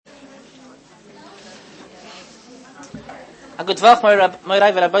A good Woche,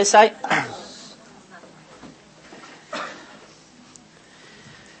 Moirai Rabbi Sai.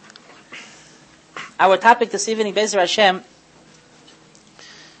 Our topic this evening, Be'ezer Hashem,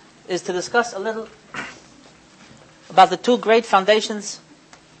 is to discuss a little about the two great foundations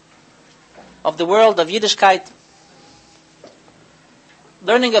of the world of Yiddishkeit,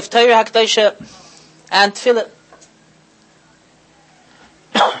 learning of Torah HaKadoshah and Tefillah.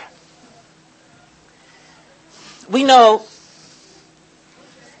 We know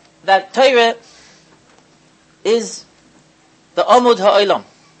that Torah is the Omud HaOlam.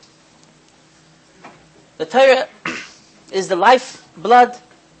 The Torah is the life blood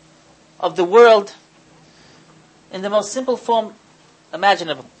of the world in the most simple form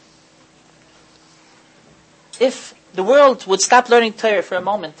imaginable. If the world would stop learning Torah for a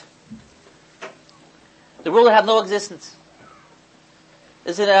moment, the world would have no existence.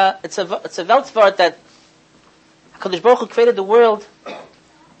 It's a Weltwort that HaKadosh Baruch Hu created the world,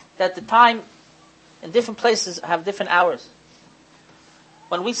 that the time in different places have different hours.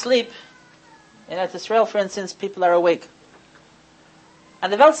 When we sleep, in Eretz Israel, for instance, people are awake.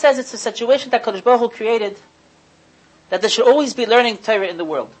 And the Welt says it's a situation that HaKadosh Baruch Hu created, that there should always be learning Torah in the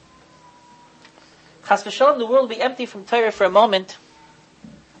world. Chas v'sholom, the world will be empty from Torah for a moment,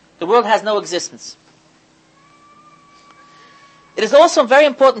 the world has no existence. It is also very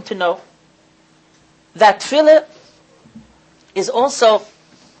important to know that Tefillah is also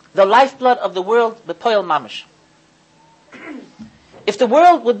the lifeblood of the world, b'poel mamash. If the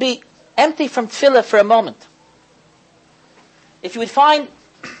world would be empty from Tefillah for a moment, if you would find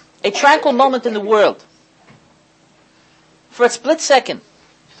a tranquil moment in the world, for a split second,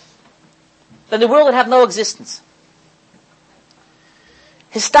 then the world would have no existence.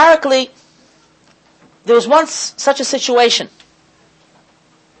 Historically, there was once such a situation.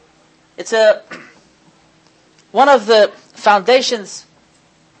 It's one of the foundations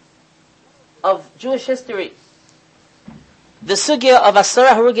of Jewish history, the sugya of Asara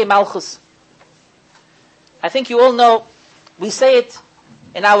Harugi Malchus. I think you all know, we say it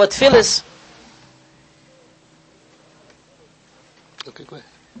in our tefillas. Okay, go ahead.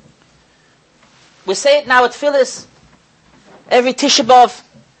 We say it in our tefillas every Tisha B'Av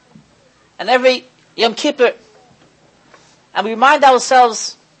and every Yom Kippur. And we remind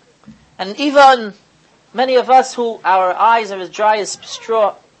ourselves, and even many of us who our eyes are as dry as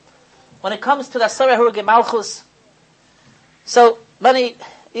straw, when it comes to the Asara Harugi Malchus, so many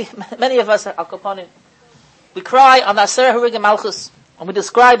of us are Al-Kaponim, we cry on the Asara Harugi Malchus, and we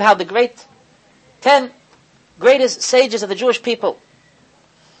describe how the 10 greatest sages of the Jewish people,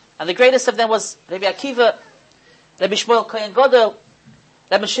 and the greatest of them was Rabbi Akiva, Rabbi Shmuel Kohen Gadol,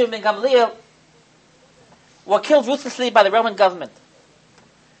 Rabbi Shimon ben Gamliel, were killed ruthlessly by the Roman government.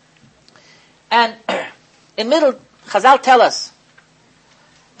 And in middle, Chazal tell us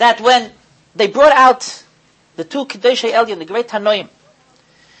that when they brought out the two Kedoshei Elyon, the great Tanoim,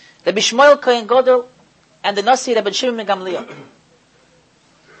 Rabbi Shmuel Kohen Gadol and the Nasi Rabbi Shimon ben Gamliel.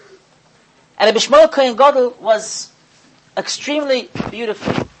 And Rabbi Shmuel Kohen Gadol was extremely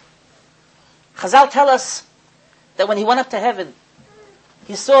beautiful. Chazal tell us that when he went up to heaven,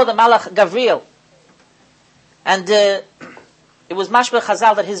 he saw the Malach Gavriel, and it was mashbeh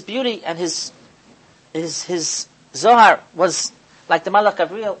Chazal that his beauty and his Zohar was like the Malach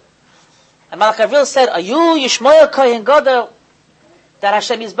Gavriel. And Malach Gavriel said, "Are you Yishmael Kohen Gadol, that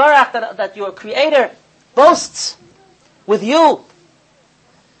Hashem Yisbarach, that your Creator boasts with you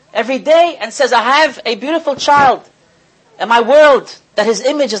every day and says, I have a beautiful child in my world that his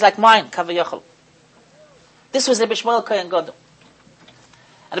image is like mine, Kavayachol." This was Rabbi Shmuel Kohen Gadol.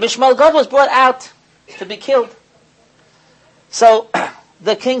 And Rabbi Shmuel Gadol was brought out to be killed. So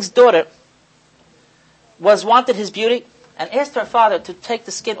the king's daughter wanted his beauty and asked her father to take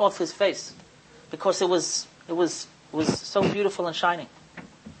the skin off his face because it was so beautiful and shining.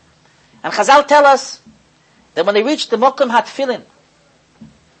 And Chazal tell us that when they reached the Mokum HaTfilin,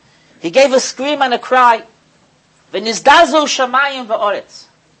 he gave a scream and a cry, "V'nizdazu shamayim v'oretz,"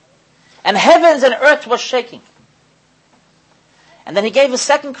 and heavens and earth was shaking. And then he gave a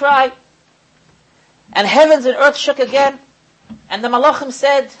second cry, and heavens and earth shook again. And the Malachim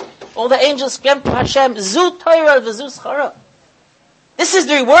said, all the angels screamed to Hashem, "Zu Torah v'zu schara." This is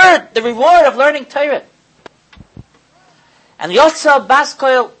the reward of learning Torah. And Yotza Bas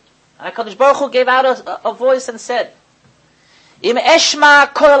Koil, HaKadosh Baruch Hu gave out a voice and said, "Im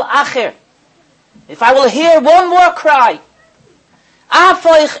eshma koil acher," if I will hear one more cry,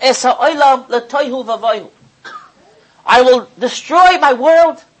 "Afoich es ha'olam l'toihu v'avoihu," I will destroy my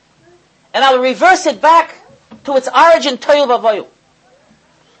world and I will reverse it back to its origin, Toyu Vavoyu.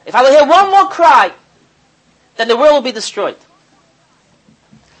 If I will hear one more cry, then the world will be destroyed.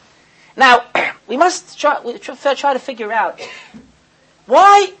 Now, we must try to figure out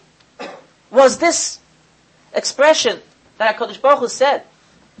why was this expression that HaKadosh Baruch Hu said,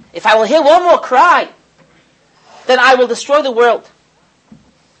 if I will hear one more cry, then I will destroy the world.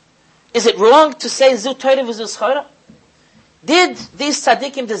 Is it wrong to say Zu Torah v'Zu Schora? Did these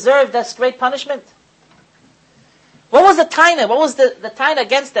tzaddikim deserve this great punishment? What was the taina? What was the taina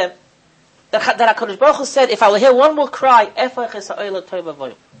against them? That HaKadosh Baruch Hu said, if I will hear one more cry,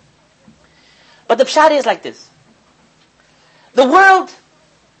 but the pshat is like this. The world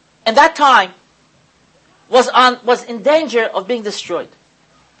in that time was in danger of being destroyed.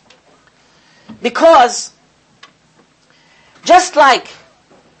 Because just like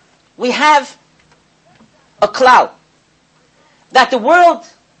we have a cloud, that the world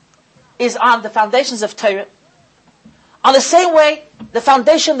is on the foundations of Torah, on the same way, the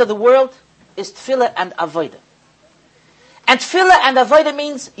foundation of the world is tefillah and avodah. And tefillah and avodah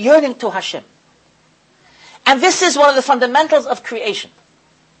means yearning to Hashem. And this is one of the fundamentals of creation.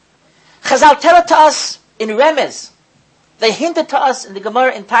 Chazal tell it to us in Remez. They hinted to us in the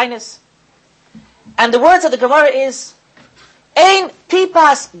Gemara in Tainis. And the words of the Gemara is, Ein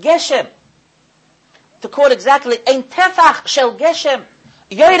tipas geshem. To quote exactly, Ein tefach shel geshem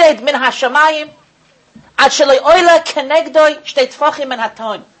yored min hashamayim ad sheloi oila kenegdoi shtei tfachim min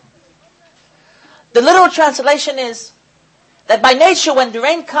hatoim. The literal translation is that by nature when the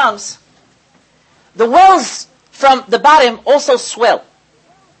rain comes, the wells from the bottom also swell.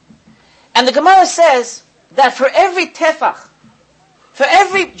 And the Gemara says that for every tefach, for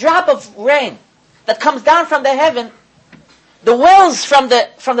every drop of rain that comes down from the heaven, the wells from the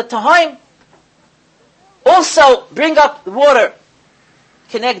Tahaim also bring up the water,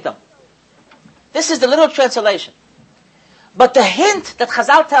 connect them. This is the literal translation. But the hint that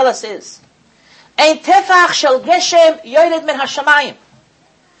Chazal tell us is, Ein tefach shel geshem yored min hashamayim.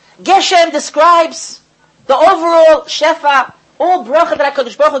 Geshem describes the overall shefa, all bracha that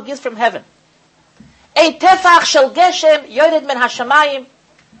HaKadosh Baruch Hu gives from heaven. Ein tefach shel geshem yored min hashamayim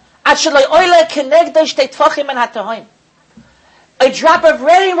ad sheloi oile kenegdo shtei tfachim min hatohim. A drop of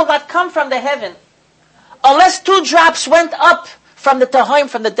rain will not come from the heaven unless 2 drops went up from the Tahaim,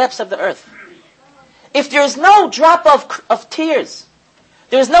 from the depths of the earth. If there is no drop of tears,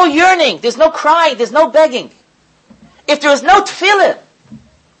 there is no yearning, there's no crying, there's no begging. If there is no tefillah,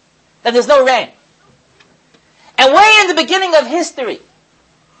 then there's no rain. And way in the beginning of history,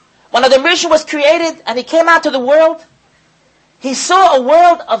 when Adam Rishon was created and he came out to the world, he saw a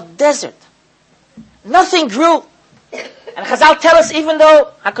world of desert. Nothing grew. And Chazal tell us, even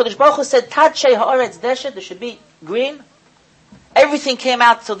though HaKadosh Baruch Hu said, Tad shei ha'aretz deshet, there should be green, everything came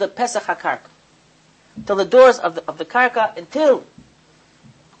out till the Pesach HaKarka, till the doors of the Karka,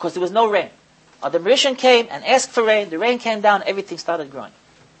 because there was no rain. Adam Rishon came and asked for rain, the rain came down, everything started growing.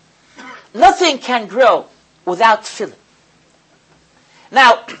 Nothing can grow without tefillah.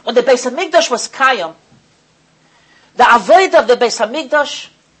 Now, when the Beis HaMikdash was Kayam, the avodah of the Beis HaMikdash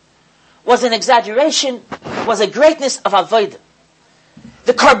was an exaggeration, was a greatness of avodah.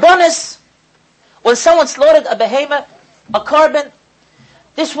 The karbonis, when someone slaughtered a behemoth, a carbon,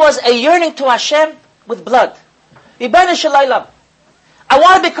 this was a yearning to Hashem with blood. Ribono shel olam, I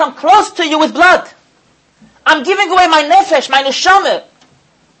want to become close to you with blood. I'm giving away my nefesh, my neshama.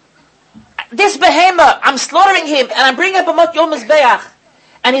 This behemoth, I'm slaughtering him, and I'm bringing up a mot yom mizbeach,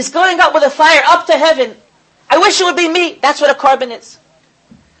 and he's going up with a fire up to heaven. I wish it would be me. That's what a carbon is.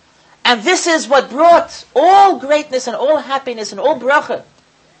 And this is what brought all greatness and all happiness and all bracha.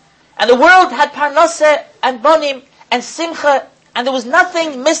 And the world had parnaseh and bonim and simcha, and there was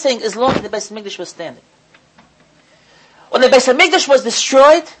nothing missing as long as the Beis HaMikdash was standing. When the Beis HaMikdash was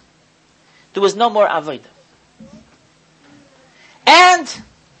destroyed, there was no more avodah. And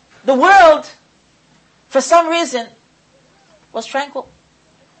the world, for some reason, was tranquil.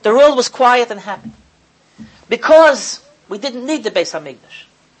 The world was quiet and happy. Because we didn't need the Beis HaMikdash.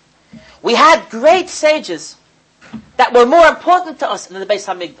 We had great sages that were more important to us than the Beis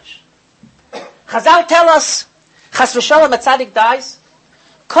HaMikdash. Chazal tell us, Chas v'sholom a tzaddik dies,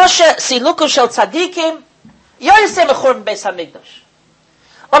 kosher siluku shel tzaddikim, yoyesem echurban Beis HaMikdash.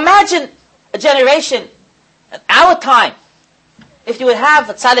 Imagine a generation, in our time, if you would have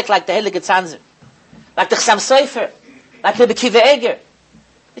a tzaddik like the Heilige Tzanzer, like the Chassam Sofer, like the Akiva Eiger.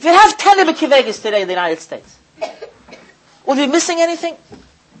 If you have 10 Akiva Eigers today in the United States, would we be missing anything?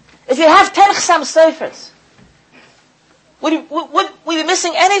 If you have 10 Chassam Sofers, would we be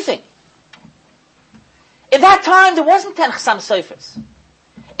missing anything? In that time, there wasn't 10 Chassam Sofers.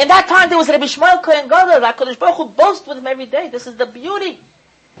 In that time, there was Rabbi Shmuel Kohen Gadol, that HaKadosh Baruch Hu boast with him every day. This is the beauty.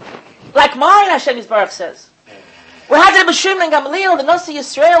 Like mine, Hashem Yisbarach says. We had Rabbi Shimon Gamliel, the Nasi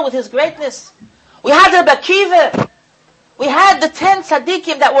Yisrael, with his greatness. We had Rabbi Akiva. We had the 10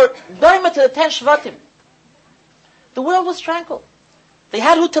 tzaddikim that were doimah to the 10 shvatim. The world was tranquil. They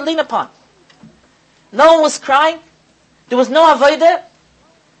had who to lean upon. No one was crying. There was no avodah.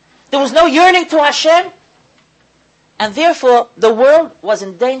 There was no yearning to Hashem. And therefore, the world was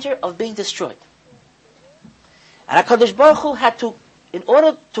in danger of being destroyed. And HaKadosh Baruch Hu had to, in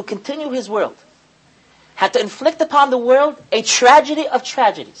order to continue his world, had to inflict upon the world a tragedy of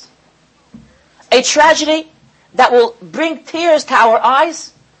tragedies. A tragedy that will bring tears to our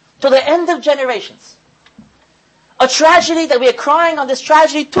eyes to the end of generations. A tragedy that we are crying on this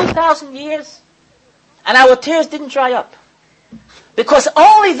tragedy 2,000 years, and our tears didn't dry up. Because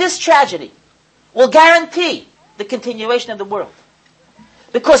only this tragedy will guarantee the continuation of the world.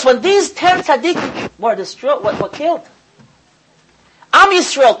 Because when these 10 tzaddikim were destroyed, were killed, Am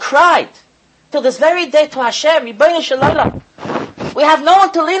Yisrael cried till this very day to Hashem, Ribono Shel Olam, we have no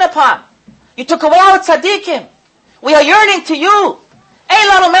one to lean upon. You took away our tzaddikim. We are yearning to you. Ein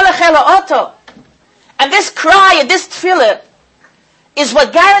lanu melech elo oto. And this cry and this tefillah is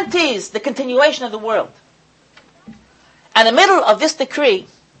what guarantees the continuation of the world. And in the middle of this decree,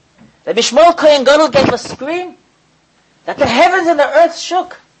 the Bishmol Kohen Gadol gave a scream that the heavens and the earth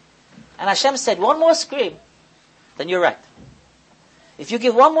shook. And Hashem said, one more scream, then you're right. If you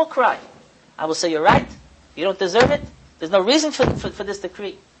give one more cry, I will say you're right, you don't deserve it, there's no reason for this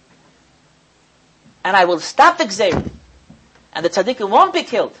decree. And I will stop the Gzeirah, and the tzaddikim won't be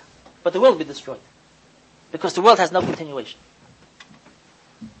killed, but the world will be destroyed. Because the world has no continuation.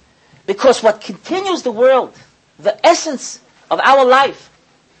 Because what continues the world, the essence of our life,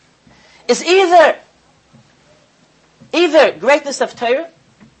 is either greatness of Torah,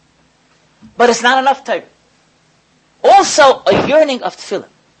 but it's not enough Torah. Also a yearning of tefillah.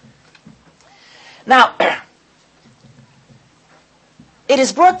 Now, it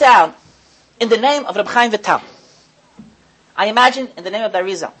is brought down in the name of Reb Chaim Vital. I imagine in the name of the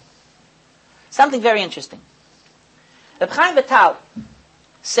Arizal. Something very interesting. Reb Chaim Vital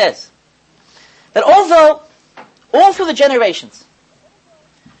says that although all through the generations,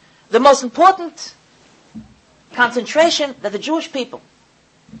 the most important concentration that the Jewish people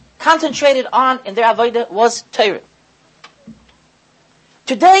concentrated on in their avodah was Torah.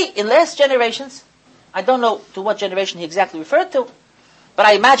 Today, in last generations, I don't know to what generation he exactly referred to, but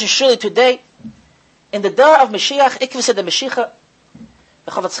I imagine surely today, in the door of Mashiach, Ikvus the Mashiach,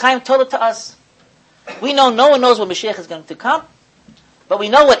 the Chofetz Chaim told it to us. We know no one knows when Mashiach is going to come, but we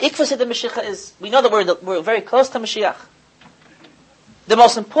know what Ikvus the Mashiach is. We know that we're very close to Mashiach. The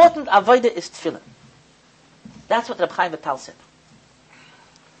most important avodah is tefillah. That's what Reb Chaim Vital said.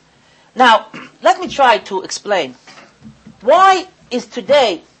 Now, let me try to explain why is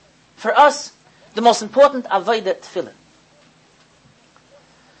today, for us, the most important avodah tefillah.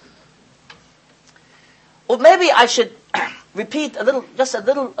 Or maybe I should repeat a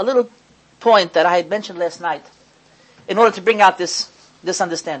little point that I had mentioned last night, in order to bring out this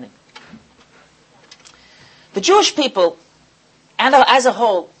understanding. The Jewish people, and as a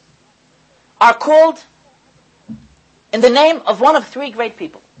whole, are called in the name of one of three great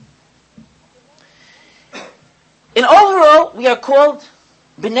people. In overall, we are called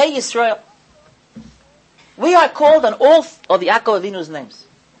Bnei Yisrael. We are called on all of the Yaakov Avinu's names.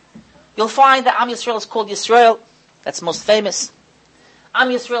 You'll find that Am Yisrael is called Yisrael. That's most famous. Am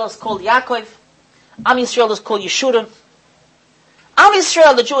Yisrael is called Yaakov. Am Yisrael is called Yeshurun. Am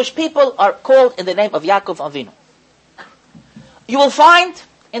Yisrael, the Jewish people, are called in the name of Yaakov Avinu. You will find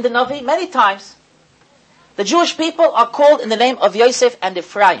in the Navi many times the Jewish people are called in the name of Yosef and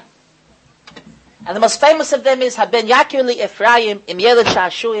Ephraim. And the most famous of them is Haben Yakir li Ephraim im Yeled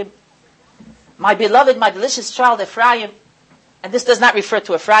Shashuim. My beloved, my delicious child Ephraim. And this does not refer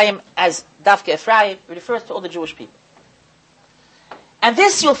to Ephraim as Dafke Ephraim. It refers to all the Jewish people. And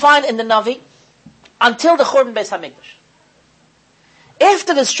this you'll find in the Navi until the Churban Beis HaMikdash.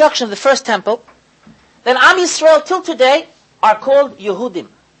 After the destruction of the first temple, then Am Yisrael till today are called Yehudim.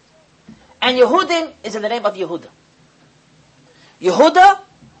 And Yehudim is in the name of Yehuda. Yehuda,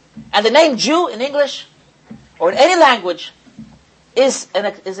 and the name Jew in English, or in any language, is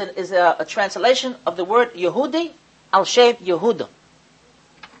a translation of the word Yehudi, al Shem Yehuda.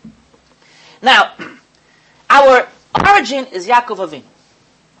 Now, our origin is Yaakov Avinu.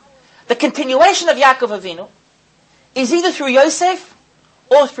 The continuation of Yaakov Avinu is either through Yosef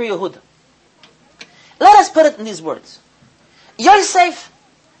or through Yehuda. Let us put it in these words. Yosef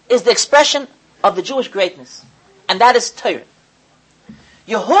is the expression of the Jewish greatness, and that is Torah.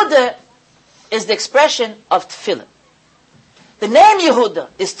 Yehuda is the expression of Tefillah. The name Yehuda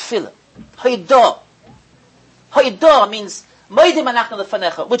is Tefillah. Hoidah. Hoidah means Moedim anachnu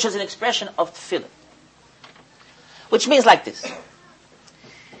lefanecha, which is an expression of tefillah. Which means like this.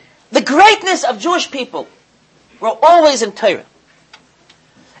 The greatness of Jewish people were always in Torah.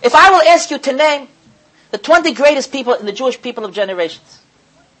 If I will ask you to name the 20 greatest people in the Jewish people of generations,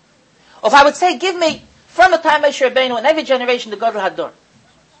 or if I would say, give me, from the time of Moshe Rabbeinu, in every generation, the Gadol Hador,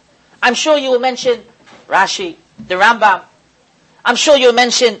 I'm sure you will mention Rashi, the Rambam. I'm sure you'll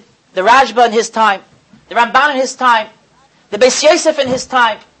mention the Rajba in his time, the Ramban in his time, the Beis Yosef in his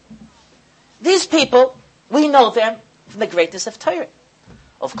time. These people, we know them from the greatness of Torah.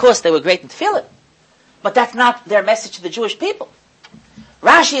 Of course, they were great in Tefillah, but that's not their message to the Jewish people.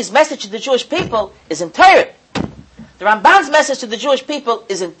 Rashi's message to the Jewish people is in Torah. The Ramban's message to the Jewish people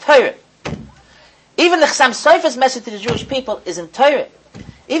is in Torah. Even the Chassam Sofer's message to the Jewish people is in Torah.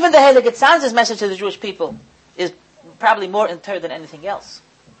 Even the Heilige Tzanz's message to the Jewish people is probably more in Torah than anything else.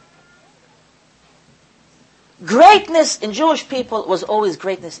 Greatness in Jewish people was always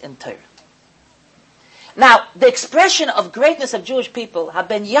greatness in Torah. Now, the expression of greatness of Jewish people have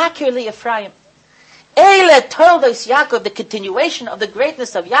been Yakir li Ephraim. Eile Toldos Yaakov, the continuation of the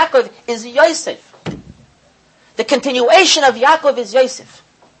greatness of Yaakov is Yosef. The continuation of Yaakov is Yosef.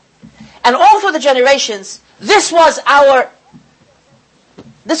 And all through the generations, this was the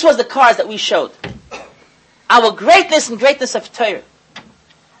cards that we showed. Our greatness and greatness of Torah.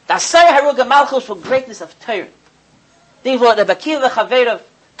 The Asar Haruga Malchus for greatness of Torah. These were the Bakir v'Chaverov,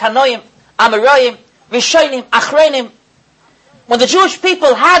 Tanoim, Amoraim, Rishonim, Achronim. When the Jewish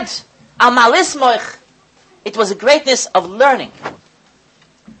people had Amal Ismoich, it was a greatness of learning.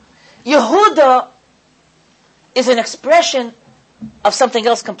 Yehuda is an expression of something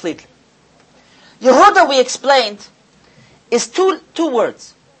else completely. Yehuda, we explained, is two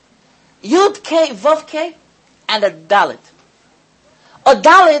words. Yud K, Vav K, and a Dalet. A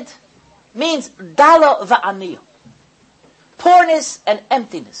Dalet means Dala va'aniya, poorness and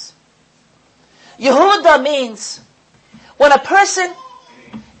emptiness. Yehuda means when a person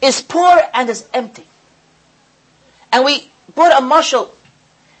is poor and is empty. And we put a mashal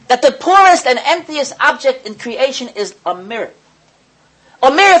that the poorest and emptiest object in creation is a mirror.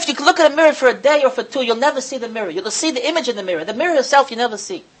 A mirror, if you look at a mirror for a day or for two, you'll never see the mirror. You'll see the image in the mirror. The mirror itself you never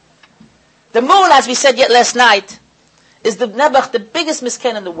see. The moon, as we said yet last night, is the Nebuch, the biggest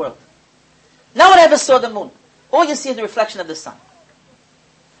misken in the world. No one ever saw the moon. All you see is the reflection of the sun.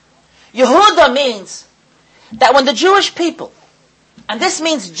 Yehuda means that when the Jewish people, and this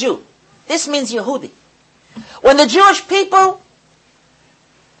means Jew, this means Yehudi, when the Jewish people,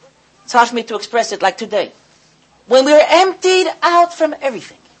 it's hard for me to express it like today, when we are emptied out from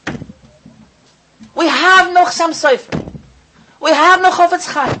everything, we have no Chassam Sofer, we have no Chofetz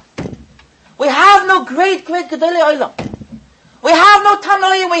Chaim, we have no great Gedolei Olam, we have no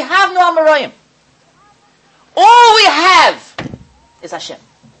Tanoim, we have no Amoraim. All we have is Hashem.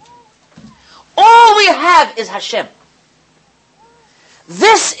 All we have is Hashem.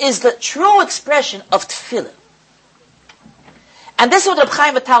 This is the true expression of tefillah. And this is what Reb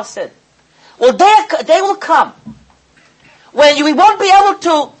Chaim Vital said. Well, they will come when we won't be able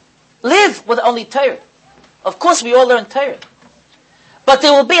to live with only Torah. Of course, we all learn Torah. But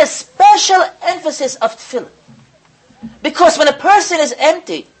there will be a special emphasis of tefillah. Because when a person is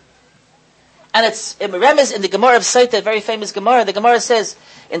empty, and it's in Remes in the Gemara of Sotah, a very famous Gemara, the Gemara says,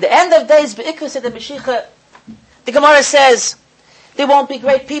 in the end of days, the Gemara says, there won't be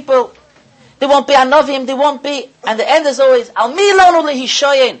great people, there won't be Anovim, there won't be, and the end is always, Al milonu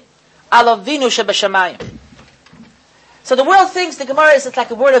lehishoyin, al avinu shebashamayim. So the world thinks the Gemara is like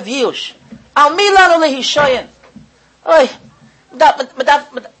a word of Yush. Al milonu lehishoyin.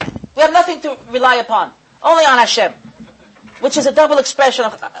 We have nothing to rely upon, only on Hashem. Which is a double expression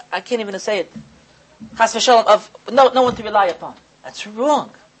of, I can't even say it, Chas v'shalom, of no one to rely upon. That's wrong.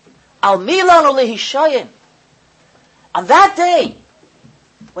 Al milanu lehishoyin. On that day,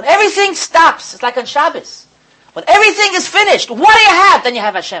 when everything stops, it's like on Shabbos, when everything is finished, what do you have? Then you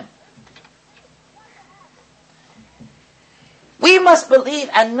have Hashem. We must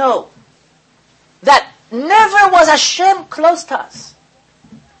believe and know that never was Hashem close to us.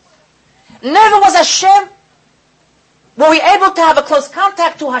 Never was Hashem, were we able to have a close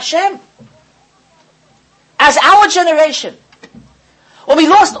contact to Hashem as our generation. When we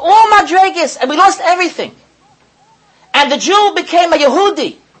lost all Madregas and we lost everything, and the Jew became a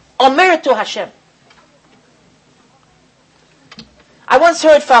Yehudi, Omer to Hashem. I once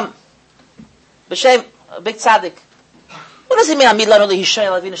heard from B'Shem, a big tzaddik, what does it mean, Amilanu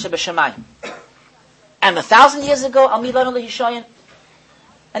lehishoyin Avinu shebashamayim? And 1,000 years ago, Amilanu lehishoyin?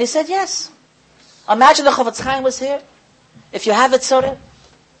 And he said, yes. Imagine the Chofetz Chaim was here. If you have a tzorah,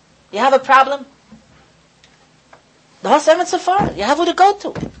 you have a problem, The Has Emet Sephara. You have who to go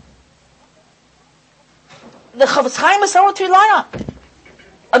to. The Chavetz Chaim is someone to rely on.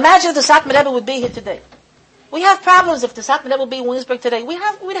 Imagine if the Satmar Rebbe would be here today. We have problems if the Satmar Rebbe would be in Williamsburg today. We'd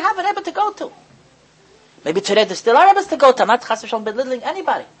have a Rebbe to go to. Maybe today there still are Rebbes to go to. I'm not chas v'shalom belittling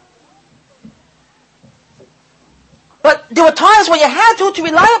anybody. But there were times when you had to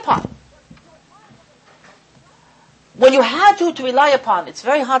rely upon. When you had to rely upon, it's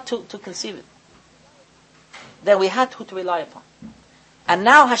very hard to conceive it. Then we had to rely upon. And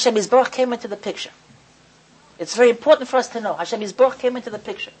now Hashem Yisborach came into the picture. It's very important for us to know. Hashem Yisborach came into the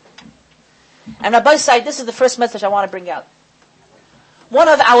picture. And Rabbi said, this is the first message I want to bring out. One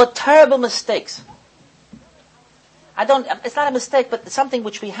of our terrible mistakes, it's not a mistake, but it's something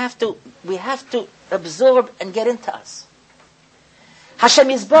which we have to absorb and get into us. Hashem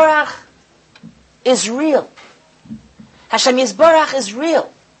Yisborach is real. Hashem Yisborach is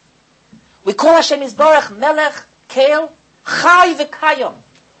real. We call Hashem Yisborach Melech, Keil, Chai v'Kayom.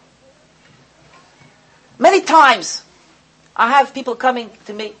 Many times, I have people coming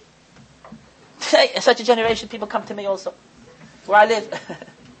to me. Today, in such a generation, people come to me also, where I live,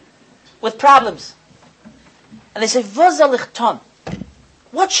 with problems. And they say, "Vos soll ich tun?"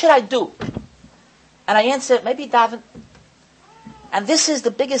 What should I do? And I answer, maybe daven. And this is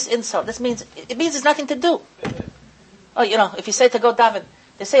the biggest insult. It means there's nothing to do. Oh, if you say to go daven,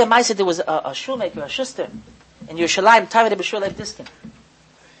 they say in Maisa there was a shoemaker, a shuster, in Yerushalayim, Taved B'Shulei Diskin.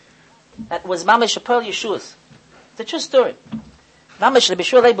 That was Mamish Apol Yeshua's. It's a true story. Mamish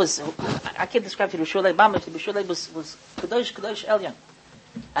B'Shulei was, I can't describe to you, Mamish B'Shulei was Kadosh Elyon.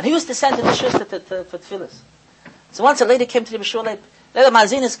 And he used to send to the shuster for tefillas. So once a lady came to the B'Shulei, Leda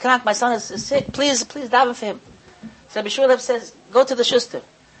Mazin is krank, my son is sick, please daven for him. So B'Shulei says, go to the shuster.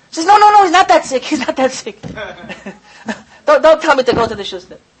 She says, no, he's not that sick, Don't tell me to go to the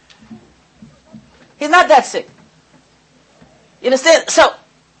shuster. He's not that sick. You understand? So,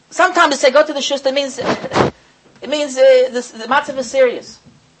 sometimes they say go to the shuster, it means the matzav is serious.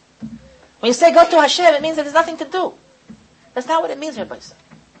 When you say go to Hashem, it means that there's nothing to do. That's not what it means, Rabbi.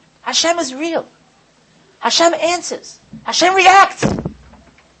 Hashem is real. Hashem answers. Hashem reacts.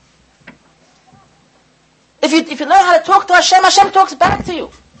 If you learn how to talk to Hashem, Hashem talks back to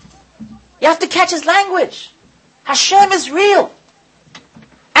you. You have to catch His language. Hashem is real.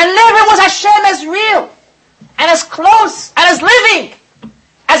 And never was Hashem as real and as close and as living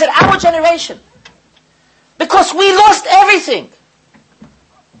as in our generation. Because we lost everything.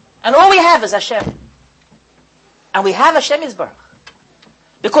 And all we have is Hashem. And we have Hashem Yisborach.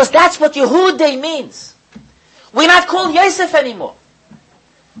 Because that's what Yehudah means. We're not called Yosef anymore.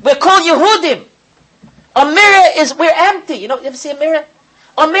 We're called Yehudim. A mirror we're empty. You ever see a mirror?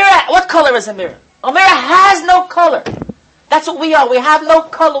 A mirror, what color is a mirror? A mirror has no color. That's what we are. We have no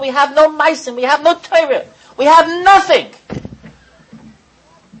color. We have no meisim. We have no Torah. We have nothing.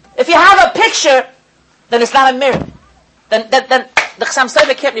 If you have a picture, then it's not a mirror. Then the Chassam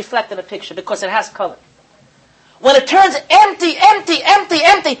Sofer can't reflect in a picture because it has color. When it turns empty,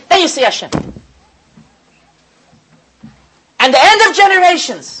 then you see Hashem. And the end of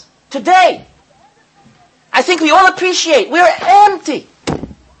generations, today, I think we all appreciate, we're empty.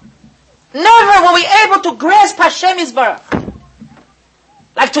 Never were we able to grasp Hashem Yisborach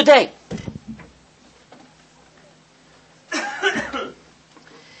like today.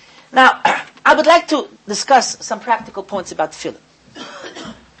 Now, I would like to discuss some practical points about tefillah.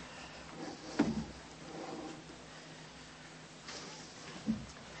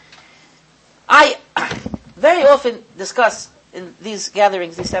 I very often discuss in these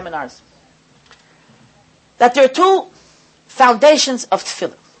gatherings, these seminars, that there are two foundations of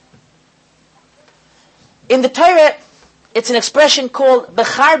tefillah. In the Torah, it's an expression called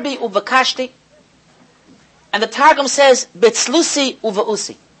Becharbi uvakashti, and the Targum says Betzlusi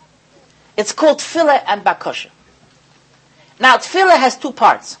uvausi. It's called tefillah and bakosha. Now, tefillah has two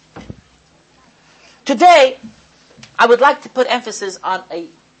parts. Today, I would like to put emphasis on a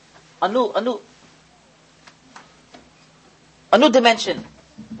new dimension,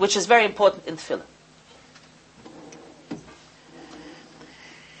 which is very important in tefillah.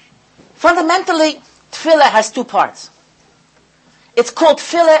 Fundamentally, tefillah has two parts. It's called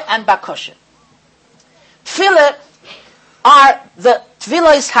tefillah and bakosha. Tefillah are the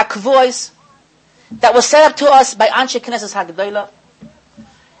tefillos hakvois that were set up to us by Anshe Knesset Hagdolah,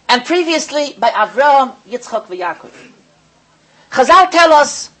 and previously by Avraham, Yitzchak, and Yaakov. Chazal tell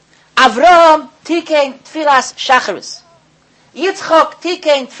us Avraham tikein tefillas shacharis, Yitzchak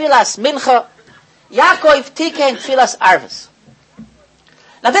tikein tefillas mincha, Yaakov tikein tefillas arvus.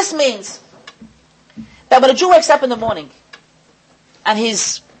 Now this means that when a Jew wakes up in the morning and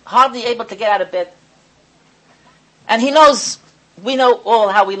he's hardly able to get out of bed, And He knows, we know all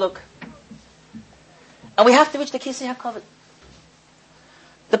how we look. And we have to reach the Kisei HaKavod.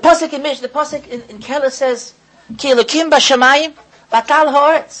 The pasuk in Kelah says, Ki Elokim b'shamayim v'atal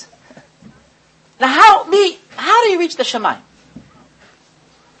ha'aretz. Now how do you reach the Shamayim?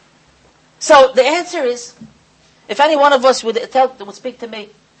 So the answer is, if any one of us would speak to me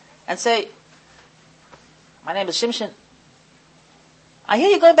and say, my name is Shimshon, I hear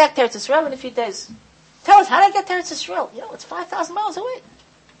you're going back to Eretz Yisrael in a few days. Tell us, how do I get to Eretz Yisrael? It's 5,000 miles away.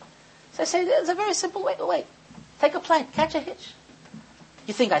 So I say, there's a very simple way away. Take a plane, catch a hitch.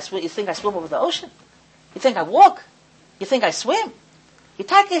 You think I swim over the ocean? You think I walk? You think I swim? You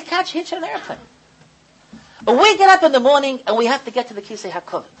catch a hitch on an airplane. But we get up in the morning and we have to get to the Kisei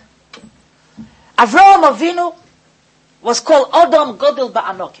HaKavod. Avraham Avinu was called Adam Godel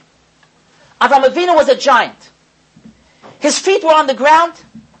Ba'anokim. Avraham Avinu was a giant. His feet were on the ground,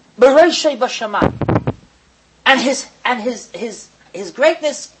 Bereishei Bashamayim. And his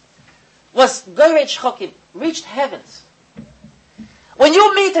greatness was Gorei Shchokim, reached heavens. When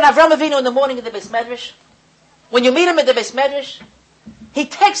you meet an Avraham Avinu in the morning in the Beis Medrash, when you meet him in the Beis Medrash, he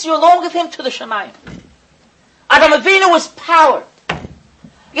takes you along with him to the Shamayim. Avraham Avinu was power.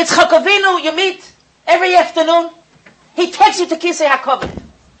 Yitzchak Avinu, you meet every afternoon, he takes you to Kisei HaKavod.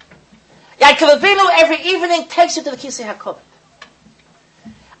 Yaakov Avinu every evening takes you to the Kisei HaKavod.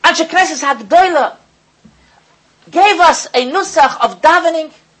 Anshe Knesset HaGdolah gave us a nusach of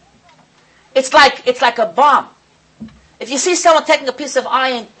davening. It's like a bomb. If you see someone taking a piece of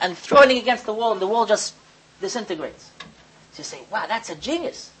iron and throwing it against the wall, and the wall just disintegrates. So you say, wow, that's a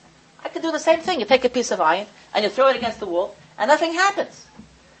genius. I could do the same thing. You take a piece of iron and you throw it against the wall and nothing happens.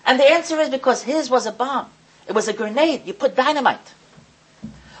 And the answer is because his was a bomb. It was a grenade. You put dynamite.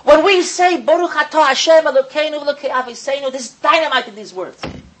 When we say, Baruch atah Hashem Elokeinu v'Elokei Aviseinu, there's dynamite in these words.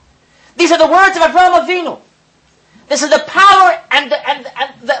 These are the words of Avraham Avinu. This is the power and the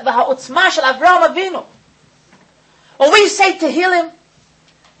ha'otzma shel Avraham Avinu. When we say Tehillim,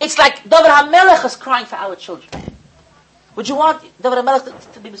 it's like David HaMelech is crying for our children. Would you want David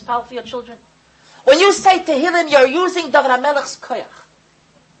HaMelech to be mispowered for your children? When you say Tehillim, you're using David HaMelech's koyach.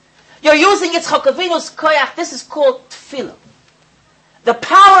 You're using Yitzchak Avinu's koyach. This is called Tefillah. The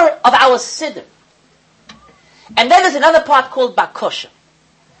power of our Siddur. And then there's another part called Bakosha.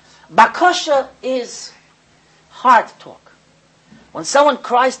 Bakosha is heart talk. When someone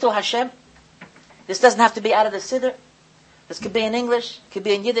cries to Hashem, this doesn't have to be out of the Siddur. This could be in English, it could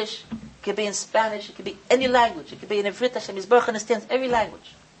be in Yiddish, it could be in Spanish, it could be any language. It could be in Ivrit. Hashem Yisborach understands every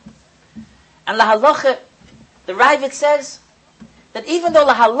language. And La Halacha, the Ravid says that even though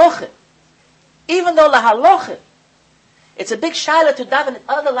La Halacha, it's a big shaila to daven in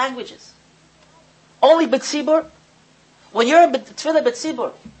other languages. Only B'tzibur, when you're in Tefillah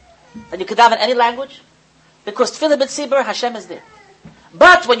B'tzibur, then you can daven any language, because Tefillah B'tzibur, Hashem is there.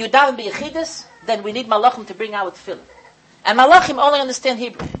 But when you daven B'yechidus, then we need Malachim to bring out Tefillah. And Malachim only understand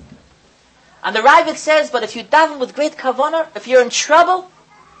Hebrew. And the Ravid says, but if you daven with great kavanah, if you're in trouble,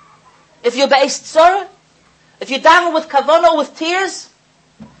 if you're Be'ez Tzorah, if you daven with kavanah, with tears,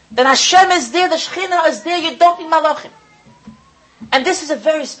 then Hashem is there, the Shekhinah is there, you don't need Malachim. And this is a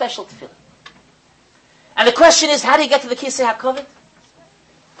very special tefillah. And the question is, how do you get to the Kisei HaKavod?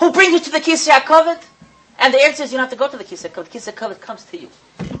 Who brings you to the Kisei HaKavod? And the answer is, you don't have to go to the Kisei HaKavod. The Kisei HaKavod comes to you.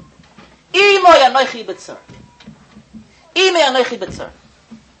 Imoy anochi b'tzar. Imoy anochi b'tzar.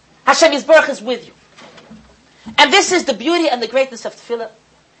 Hashem Yisborach is with you. And this is the beauty and the greatness of tefillah.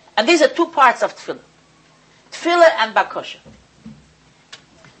 And these are two parts of tefillah. Tefillah and bakosha.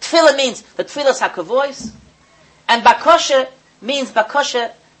 Tefillah means the tefillah's hakavois, and bakosha means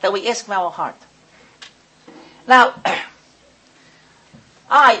bakosha that we ask from our heart. Now,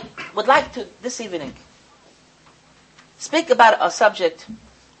 I would like to, this evening, speak about a subject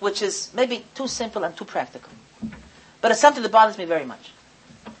which is maybe too simple and too practical. But it's something that bothers me very much.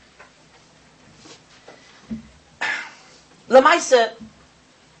 Lamaisa,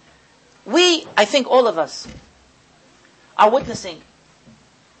 I think all of us, are witnessing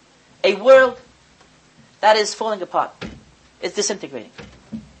a world that is falling apart. It's disintegrating.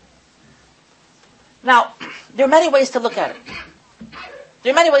 Now, there are many ways to look at it.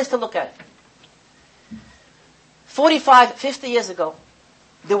 45, 50 years ago,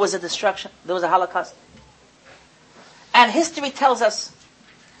 there was a destruction, there was a Holocaust. And history tells us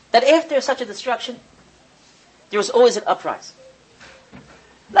that after such a destruction, there was always an uprising.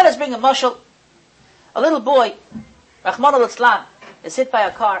 Let us bring a mashal. A little boy, Rahman al-Islam, is hit by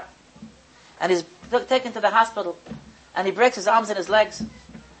a car, and he's taken to the hospital, and he breaks his arms and his legs,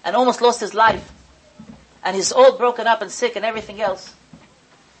 and almost lost his life. And he's all broken up and sick and everything else.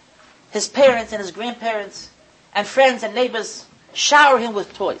 His parents and his grandparents and friends and neighbors shower him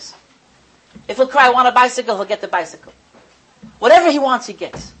with toys. If he'll cry, I want a bicycle, he'll get the bicycle. Whatever he wants, he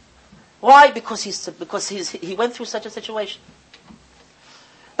gets. Why? Because he went through such a situation.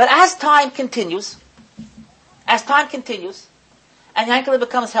 But as time continues, and Yankele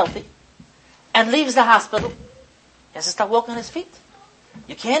becomes healthy, and leaves the hospital, he has to start walking on his feet.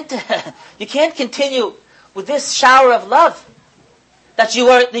 You can't continue with this shower of love that you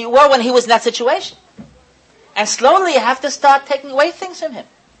were when he was in that situation. And slowly you have to start taking away things from him.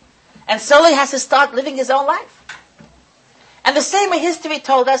 And slowly he has to start living his own life. And the same way history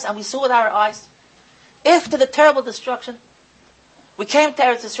told us, and we saw with our eyes, after the terrible destruction, we came to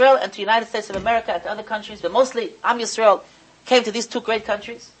Eretz Yisrael and to the United States of America and to other countries, but mostly Am Yisrael came to these two great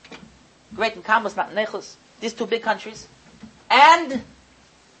countries, great in Kamas, not Nechus, these two big countries, and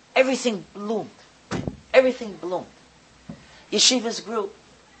everything bloomed. Everything bloomed. Yeshivas grew.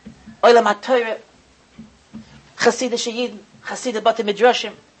 Olam HaTorah, Chassidah Sheyidin, Chassidah Bate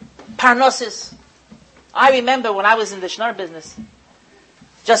Midrashim, Parnosis. I remember when I was in the Schnar business,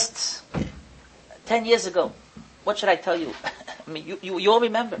 just 10 years ago, what should I tell you? I mean, you all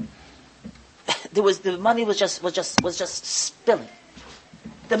remember. The money was just spilling.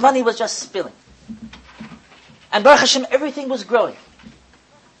 The money was just spilling. And Baruch Hashem, everything was growing.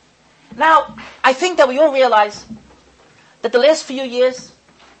 Now, I think that we all realize that the last few years,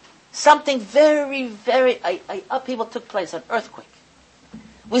 something very, very upheaval took place, an earthquake.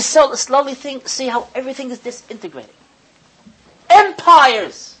 We slowly see how everything is disintegrating.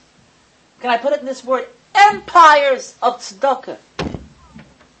 Empires! Can I put it in this word? Empires of tzedakah.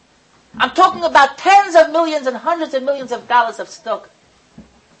 I'm talking about tens of millions and hundreds of millions of dollars of tzedakah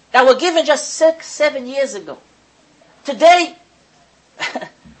that were given just 6-7 years ago. Today,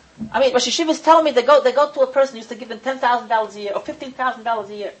 I mean, Rosh Hashiva is telling me they go to a person who used to give them $10,000 a year or $15,000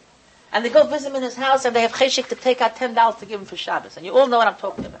 a year. And they go visit him in his house and they have cheshik to take out $10 to give him for Shabbos. And you all know what I'm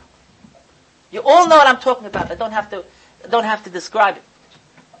talking about. You all know what I'm talking about. I don't have to describe it.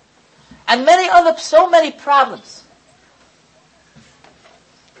 And so many problems.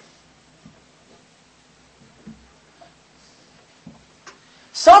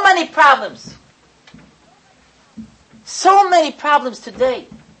 So many problems. So many problems today.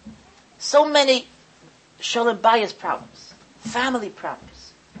 So many Shalom Bayis problems. Family problems.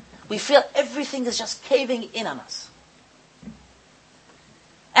 We feel everything is just caving in on us.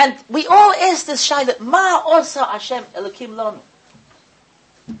 And we all ask this shayla, Ma osa Hashem Elokim lonu?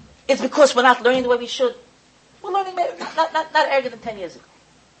 It's because we're not learning the way we should. We're learning not earlier than 10 years ago.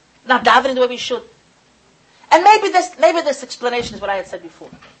 Not davening the way we should. And maybe this explanation is what I had said before.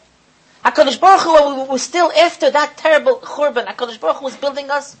 HaKadosh Baruch Hu, when we were still after that terrible churban, HaKadosh Baruch Hu was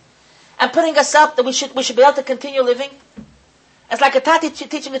building us and putting us up that we should be able to continue living. It's like a tati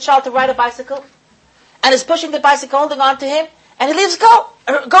teaching the child to ride a bicycle, and is pushing the bicycle, holding on to him, and he leaves, go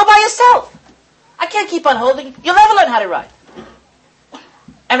by yourself. I can't keep on holding. You'll never learn how to ride.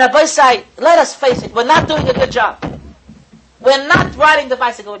 And Rabbi say, let us face it, we're not doing a good job. We're not riding the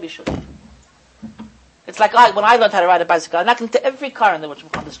bicycle when we should. It's like when I learned how to ride a bicycle, I knocked into every car on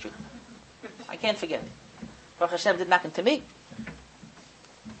the street. I can't forget it. Baruch Hashem did knock into me.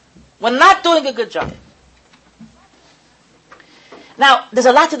 We're not doing a good job. Now, there's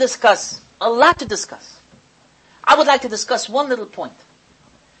a lot to discuss. I would like to discuss one little point,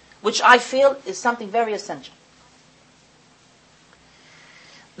 which I feel is something very essential.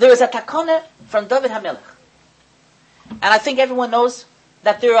 There is a takona from David HaMelech. And I think everyone knows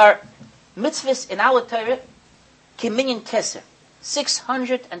that there are mitzvahs in our Torah, Kiminyan Keser,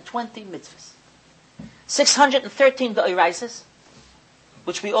 620 mitzvahs. 613 D'Oraisas,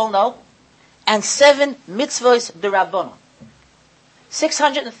 which we all know, and 7 mitzvahs D'Rabbanon.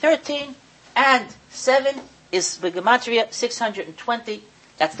 613 and 7 is the gematria 620.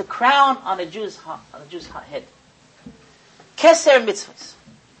 That's the crown on a Jew's head. Keser mitzvahs.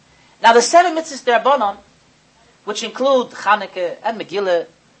 Now the 7 mitzvahs D'Rabbanon, which include Chanukah and Megillah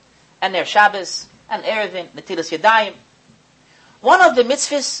and Ner Shabbos and Erevin, Netilas Yadayim. One of the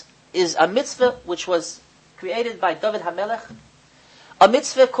mitzvahs is a mitzvah which was created by David HaMelech, a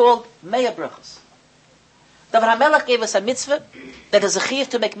mitzvah called Meah Brachos. David HaMelech gave us a mitzvah that is a chiyuv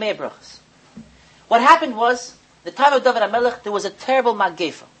to make Meah Brachos. What happened was, the time of David HaMelech, there was a terrible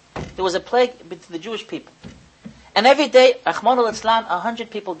magefa. There was a plague to the Jewish people. And every day, Rachmana litzlan,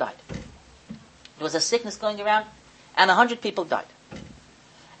 100 people died. There was a sickness going around, and 100 people died.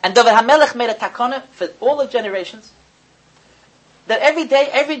 And David HaMelech made a takana for all the generations, that every day,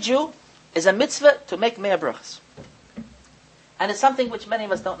 every Jew is a mitzvah to make Meah Brachos. And it's something which many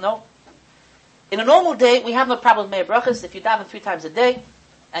of us don't know. In a normal day, we have no problem with Meah Brachos. If you daven 3 times a day,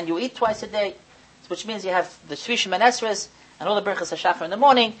 and you eat twice a day, it's which means you have the Shvishim and Esres, and all the Berachas HaShachar in the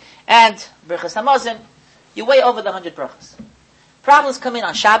morning, and Berachas HaMazon, you way over the 100 Berachas. Problems come in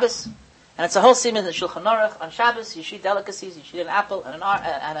on Shabbos, and it's a whole siman in the Shulchan Aruch. On Shabbos, you eat delicacies, you eat an apple, and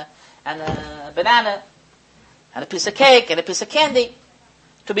a banana, and a piece of cake, and a piece of candy,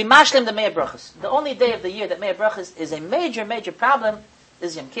 to be mashlim the Meir Brachas. The only day of the year that Meir Brachas is a major, major problem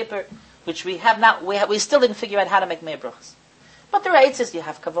is Yom Kippur, which we still didn't figure out how to make Meir Brachas. But the right is you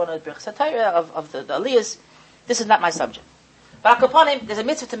have Kavanah Brachas HaTorah of the Aliyahs. This is not my subject. But Akaponim, there's a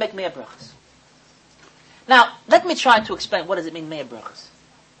mitzvah to make Meir Brachas. Now, let me try to explain what does it mean Meir Brachas.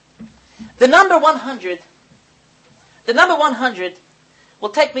 The number 100 will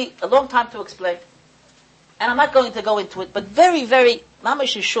take me a long time to explain, and I'm not going to go into it, but very, very,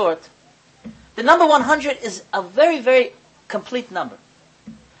 mamash is short. The number 100 is a very, very complete number.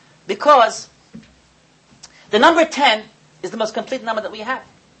 Because the number 10 is the most complete number that we have.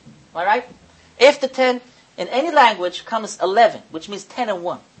 Alright? After 10, in any language, comes 11, which means 10 and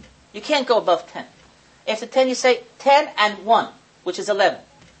 1. You can't go above 10. After 10, you say 10 and 1, which is 11.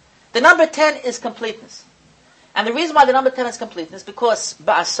 The number 10 is completeness. And the reason why the number 10 is completeness is because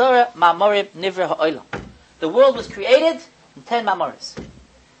Ba'asara Ma'amorim Nivra Ha'olam. The world was created in 10 Ma'amoris.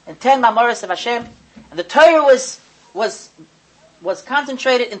 In 10 Ma'amoris of Hashem. And the Torah was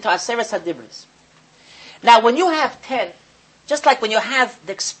concentrated into Aseres HaDibros. Now, when you have 10, just like when you have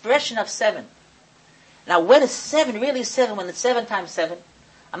the expression of 7. Now, when is 7 really 7? When it's 7 times 7?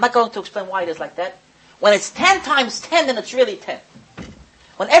 I'm not going to explain why it is like that. When it's 10 times 10, then it's really 10.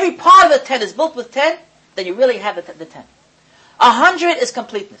 When every part of the 10 is built with 10, then you really have the 10. 100 is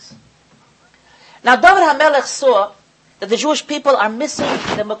completeness. Now, David HaMelech saw that the Jewish people are missing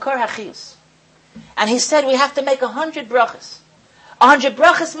the Makor HaChiyus. And he said, we have to make 100 brachas. 100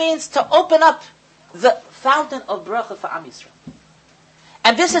 brachas means to open up the fountain of bracha for Am Yisrael.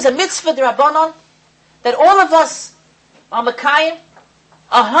 And this is a mitzvah d'Rabbanon that all of us are Mekayim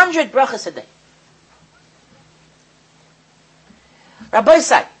 100 brachas a day. Rabbi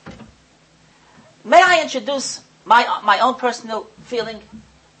Isai, may I introduce my own personal feeling?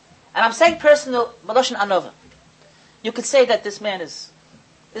 And I'm saying personal, Maloshin Anova. You could say that this man is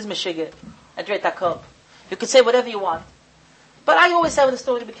Meshiggah, a Drei Takob. You could say whatever you want. But I always say with the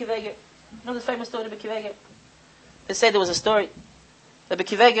story of Bekiveger. You know the famous story of Bekiveger? They say there was a story. The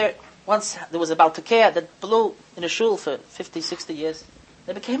Bekiveger, once there was a Baltakea that blew in a shul for 50, 60 years.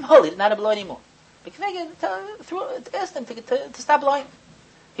 They became holy, didn't know how to blow anymore. Bekiveger asked him to stop blowing.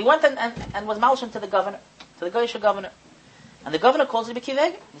 He went and was malshon to the governor, to the Goyish governor. And the governor calls him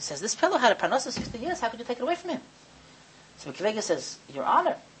Bekiveger. He says, this fellow had a parnasa 60 years, how could you take it away from him? So Bekiveger says, Your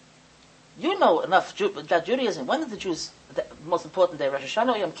Honor, you know enough about Judaism. When did the Jews, the most important day, Rosh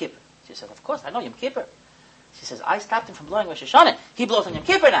Hashanah or Yom Kippur? She said, of course, I know Yom Kippur. She says, I stopped him from blowing Rosh Hashanah. He blows on Yom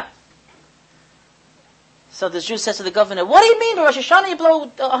Kippur now. So the Jew says to the governor, what do you mean? Rosh Hashanah you blow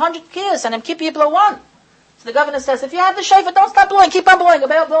 100 kiyas and Yom Kippur you blow 1. So the governor says, if you have the shofar, don't stop blowing. Keep on blowing.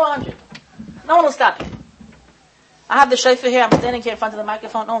 Blow 100. No one will stop you. I have the shofar here. I'm standing here in front of the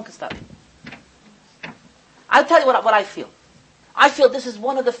microphone. No one can stop me. I'll tell you what I feel. I feel this is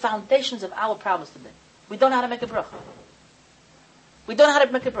one of the foundations of our problems today. We don't know how to make a bracha. We don't know how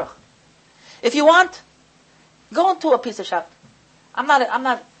to make a bracha. If you want, go into a pizza shop. I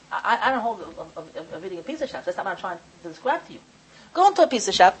don't hold of eating a pizza shop. That's not what I'm trying to describe to you. Go into a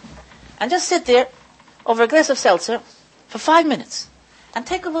pizza shop and just sit there over a glass of seltzer for 5 minutes and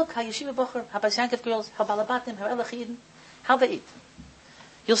take a look how Yeshiva Bocher, how Bais Yankov girls, how Balabatim, how Elachidin, how they eat.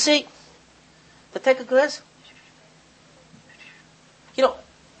 You'll see, they take a glass. You know,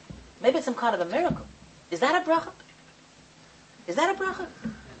 maybe it's some kind of a miracle. Is that a bracha? Is that a bracha?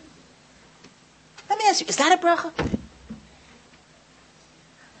 Let me ask you, is that a bracha?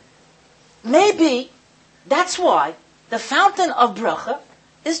 Maybe that's why the fountain of bracha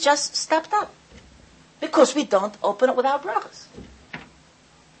is just stopped up. Because we don't open it without brachas.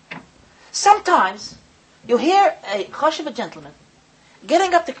 Sometimes you hear a chashuv gentleman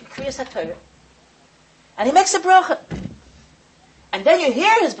getting up to Kriyas HaTorah and he makes a bracha. And then you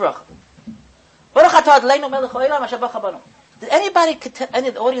hear his bracha. Baruch atah Adeleinu melech ha'olam asher bacha banu. Did anybody, any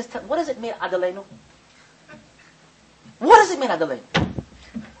of the audience, tell, what does it mean, Adeleinu? What does it mean, Adeleinu?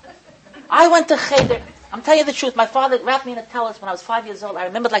 I went to Cheder. I'm telling you the truth. My father wrapped me in a talus when I was 5 years old. I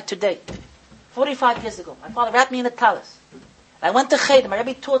remember it like today. 45 years ago. My father wrapped me in a talus. I went to Cheder. My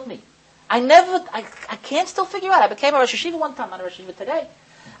Rebbe taught me. I can't still figure out. I became a Rosh Hashiva one time, not a Rosh Hashiva today.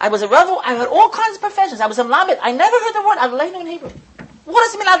 I was a Rav. I had all kinds of professions. I was a Mlamed. I never heard the word Adeleinu in Hebrew. What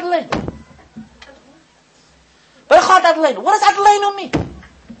does it mean, Adeleinu? Baruch Adeleinu. What does Adeleinu mean?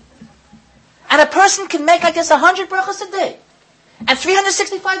 And a person can make, I guess, 100 brachas a day. And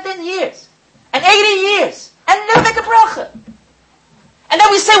 365 years. and 80 years and never make a bracha. And then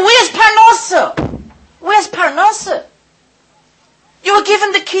we say, where's Parnasa? Where's Parnasa? You were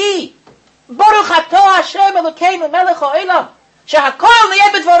given the key. Baruch atah Hashem Elokeinu melech ha'olam. Shehakol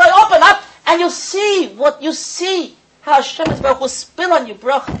niyeh b'dvoroi. Open up and you'll see what you see. How Hashem will spill on you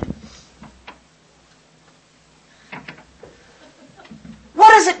bracha.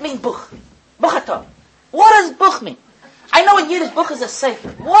 What does it mean, buch? Buchato. What does buch mean? I know in Yiddish buch is a sefer.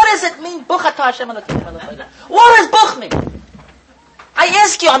 What does it mean, buch atah Hashem Elokeinu melech ha'olam? What does buch mean?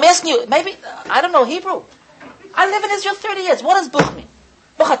 I'm asking you, maybe, I don't know Hebrew. I live in Israel 30 years. What does buch mean?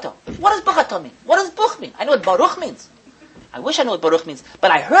 Buchato. What does buchato mean? What does buch mean? I know what baruch means. I wish I knew what baruch means.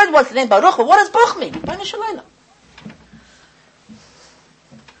 But I heard what's the name baruch, but what does buch mean?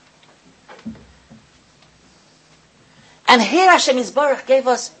 And here Hashem Yisborach gave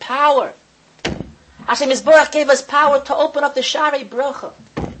us power. Hashem Yisborach gave us power to open up the Sharei Bracha.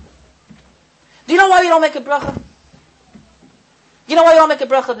 Do you know why we don't make a bracha? You know why you don't make a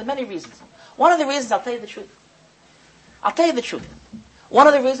bracha? There are many reasons. One of the reasons, I'll tell you the truth. One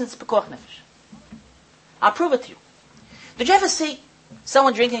of the reasons is Pekuach Nefesh. I'll prove it to you. Did you ever see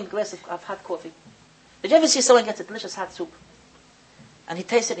someone drinking a glass of hot coffee? Did you ever see someone gets a delicious hot soup? And he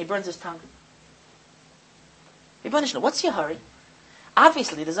tastes it and he burns his tongue? What's your hurry?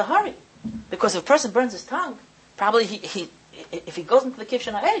 Obviously there's a hurry. Because if a person burns his tongue, probably if he goes into the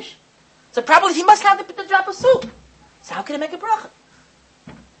Kivshan HaEsh, so probably he must have the drop of soup. So how can he make a bracha?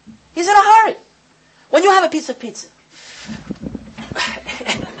 He's in a hurry. When you have a piece of pizza,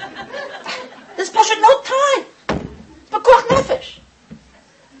 there's pressure, no time. It's Pekuach Nefesh.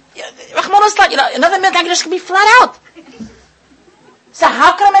 Another minute I can just be flat out. So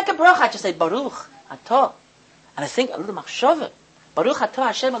how can I make a bracha? I just say Baruch Atah, and I think a little machshava. Baruch Atah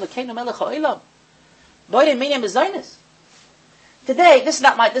Hashem Elokeinu melech ha'olam. Boyre minyam bezaynis. Today, this is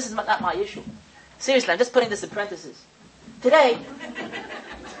not my issue. Seriously, I'm just putting this in parentheses. Today,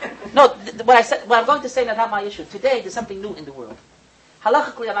 what I'm going to say is not my issue. Today, there's something new in the world.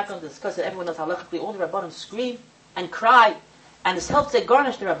 Halachically, I'm not going to discuss it. Everyone knows halachically, all the Rabbanim scream and cry, and this helps they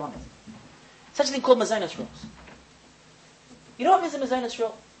garnish the Rabbanim. Such a thing called Mazonos rolls. You know what is a Mazonos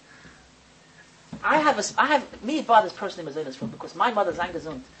roll? Me, it bothers personally Mazonos roll, because my mother's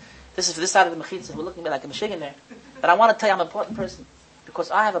Angazund. This is for this side of the Mechitza, who look at me like a Meshigan there. But I want to tell you I'm an important person.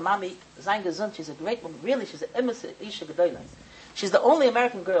 Because I have a mommy, Zayn Gesund, she's a great woman. Really, she's an Emes Isha Gedolah. She's the only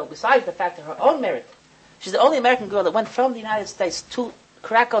American girl, besides the fact of her own merit, she's the only American girl that went from the United States to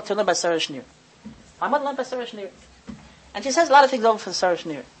Krakow to learn by Sarah Schneer. My mother learned by Sarah Schneer. And she says a lot of things over from Sarah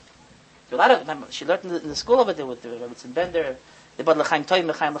Schneer. She learned in the school over there with Rebbetzin Bender, the Bad L'chaim Toim,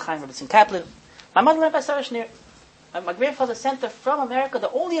 L'chaim, Rebbetzin Kaplan. My mother learned by Sarah Schneer. My grandfather sent her from America, the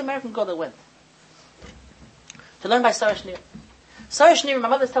only American girl that went, to learn by Sarah Schneer. Sarah Schneer, my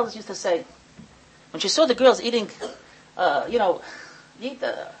mother tells us, used to say, when she saw the girls eating, eat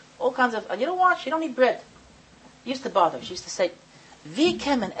all kinds of, and you know what? She don't eat bread. It used to bother her. She used to say, "Wie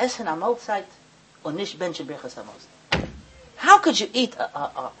kann man essen am Mahlzeit und nicht benchen Birchas Hamazon?" How could you eat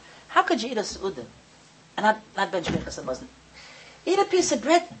a seudah and not bench Birchas Hamazon? Eat a piece of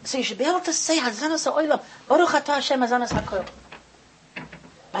bread, so you should be able to say Hazanas Ha'olam, Baruch Atah Hashem Hazanas HaKol.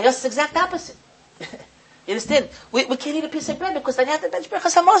 By us, it's the exact opposite. You understand? We can't eat a piece of bread because then you have to bench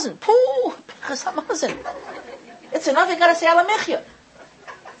Birchas Hamazon. Pooh, Birchas Hamazon. It's enough. You got to say Alamechia.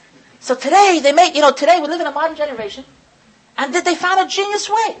 So today today we live in a modern generation, and they found a genius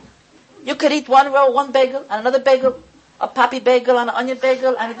way. You could eat one roll, one bagel, and another bagel, a poppy bagel, and an onion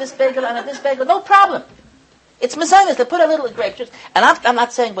bagel, and this bagel, and this bagel. No problem. It's Mazonos. They put a little grape juice. And I'm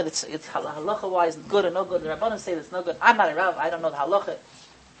not saying whether it's halacha-wise good or no good. The Rabbanan say it's no good. I'm not a Rav. I don't know the halacha.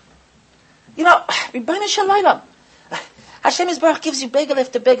 Rebbeinu Shalom. Hashem Yisborach gives you bagel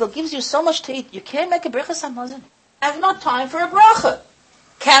after bagel, gives you so much to eat. You can't make a Birchas Hamazon. I have no time for a bracha.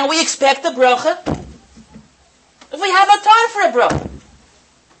 Can we expect a bracha? If we have no time for a bracha.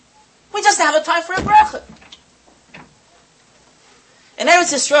 We just have a time for a bracha. In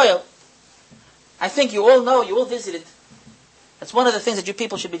Eretz Yisrael, I think you all know, you all visited. That's one of the things that you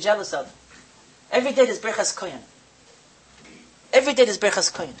people should be jealous of. Every day there's Birchas Kohen. Every day there's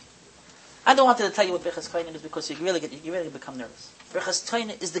Birchas Kohen. I don't want to tell you what Birchas Kohen is because you really become nervous. Birchas Kohen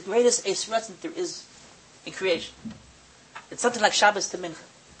is the greatest Eis Ratz that there is in creation. It's something like Shabbos to Mincha.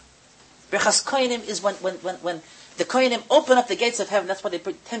 Birchas Kohenim is when the Kohenim open up the gates of heaven. That's why they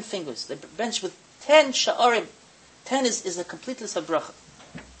put 10 fingers. They bench with 10 sha'arim. 10 is the completeness of bracha.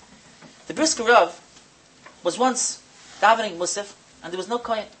 The Brisker Rav was once davening Musaf, and there was no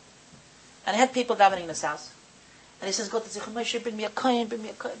Kohen. And he had people davening in his house. And he says, "Go to Zichron Moshe, bring me a Kohen, bring me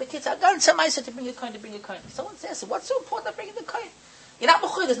a Kohen." But kids, I got some to bring a Kohen, to bring a Kohen. Someone says, "What's so important about bringing the Kohen? You're not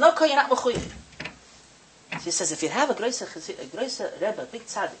mechuyev. There's no Kohen. You're not mechuyev." He says, if you have a große Rebbe, a big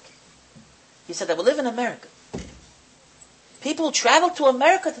tzaddik, he said, I will live in America. People will travel to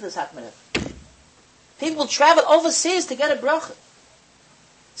America to the Satmar Rebbe. People will travel overseas to get a bracha.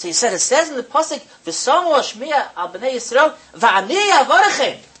 So he said, it says in the Pasuk, V'somu Shmiya al b'nei Yisrael, V'ani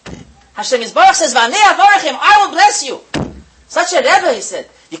avarechim. Hashem Yisbarach says, V'ani avarechim, I will bless you. Such a Rebbe, he said.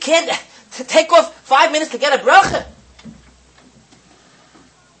 You can't take off 5 minutes to get a bracha.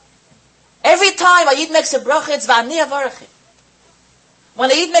 Every time a Yid makes a bracha, it's V'ani avarechim. When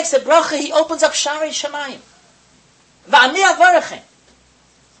a Yid makes a bracha, he opens up Sharei Shamayim. V'ani avarechim.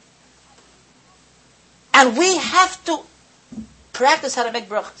 And we have to practice how to make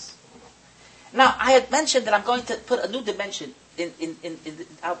brachas. Now, I had mentioned that I'm going to put a new dimension in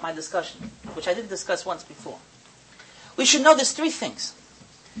my discussion, which I didn't discuss once before. We should know there's 3 things.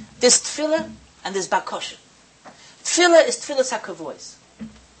 There's tefillah and there's bakosha. Tefillah is tefillah sakavois.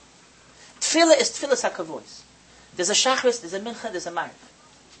 Tefillah is tefillah sakavois. There's a shachris, there's a mincha, there's a ma'ariv.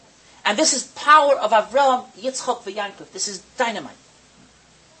 And this is power of Avraham, Yitzchok, v'Yankov. This is dynamite.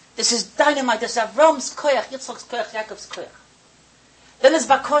 This is dynamite. This is Avraham's koyach, Yitzchok's koyach, Yaakov's koyach. Then there's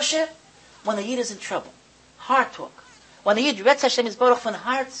bakosha, when the Yid is in trouble. Heart talk. When the Yid reads Hashem Yisborach from the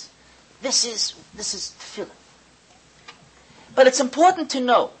hearts, this is tefillah. But it's important to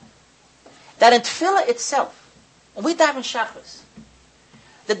know that in tefillah itself, when we daven shachris,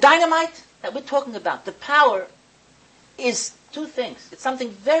 the dynamite that we're talking about, the power, is 2 things. It's something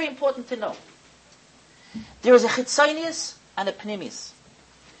very important to know. There is a chitzonius and a pnimius.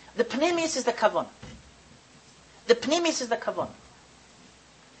 The pnimius is the kavanah. The pnimius is the kavanah.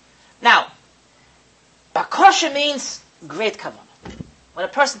 Now, bakosha means great kavanah. When a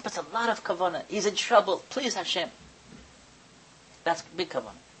person puts a lot of kavanah, he's in trouble, please Hashem. That's big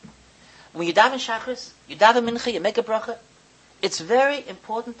kavanah. When you daven shachris, you daven mincha, you make a bracha, it's very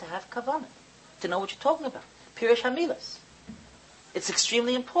important to have kavanah, to know what you're talking about. Pirish hamilas. It's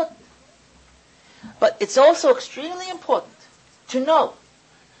extremely important. But it's also extremely important to know,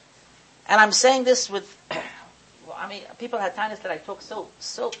 and I'm saying this with, people had times that I talk so,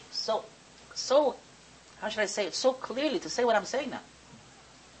 how should I say it, so clearly to say what I'm saying now.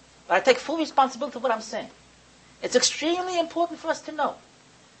 But I take full responsibility for what I'm saying. It's extremely important for us to know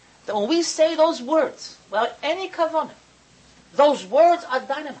that when we say those words, without any kavanah, those words are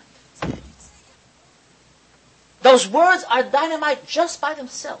dynamite. Those words are dynamite just by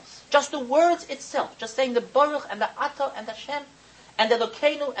themselves. Just the words itself. Just saying the Baruch and the Ato and the Shem and the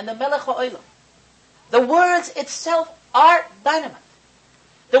Elokeinu and the Melech HaOlam. The words itself are dynamite.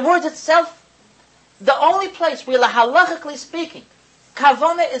 The words itself, the only place where, halachically speaking,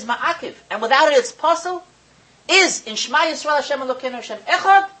 kavanah is ma'akiv, and without it it's possible, is in Shema Yisrael Hashem Elokeinu Hashem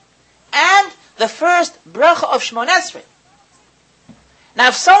Echad, and the first bracha of Shmoneh Esrei. Now,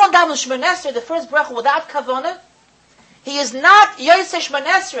 if someone davens Shmoneh Esrei, the first bracha, without kavanah, he is not Yosef Shmoneh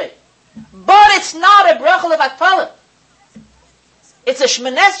Esrei, but it's not a bracha levatpalah. It's a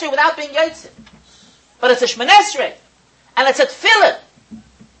Shmoneh Esrei without being Yosef, but it's a Shmoneh Esrei, and it's a tefillah,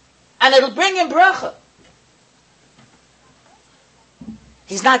 and it'll bring him bracha.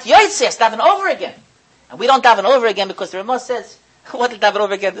 He's not Yosef, it's daven over again. And we don't daven over again because the Ramah says, what did daven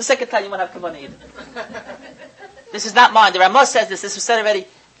over again? The second time you won't have kavanah either. This is not mine. The Ramah says this. This was said already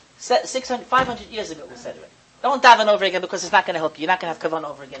 500 years ago. It was said already. Don't daven over again because it's not going to help you. You're not going to have kavanah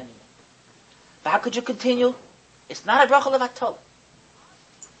over again anymore. But how could you continue? It's not a bracha levatol.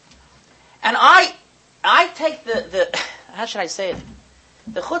 And I take the how should I say it?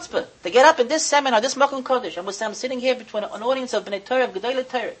 The chutzpah to get up in this seminar, this Makom Kodesh, and I'm sitting here between an audience of Bnei Torah, of Gedolei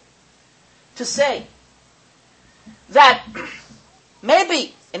Torah, to say that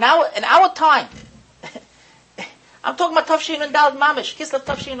maybe in our time, I'm talking about Tafshin and Dalet Mamish, Kislev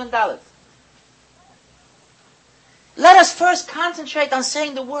Tafshin and Dalet. Let us first concentrate on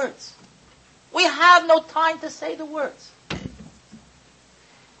saying the words. We have no time to say the words.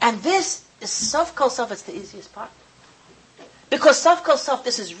 And this is Sof Kol Sof, it's the easiest part. Because Sof Kol Sof,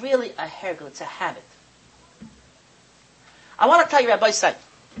 this is really a hergel, it's a habit. I want to tell you, Rabbi Say,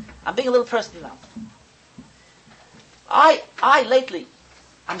 I'm being a little personal now. I lately,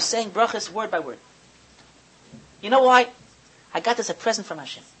 I'm saying brachas word by word. You know why? I got this a present from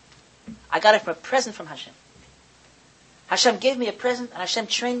Hashem. I got it from a present from Hashem. Hashem gave me a present, and Hashem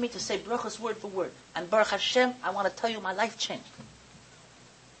trained me to say brachas word for word. And Baruch Hashem, I want to tell you, my life changed.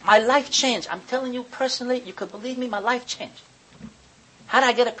 My life changed. I'm telling you personally, you could believe me, my life changed. How did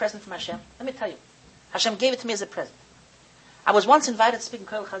I get a present from Hashem? Let me tell you. Hashem gave it to me as a present. I was once invited to speak in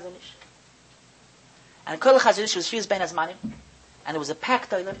Koil Chazon Ish. And Koil Chazon Ish was Shvius Ben Azmanim, and it was a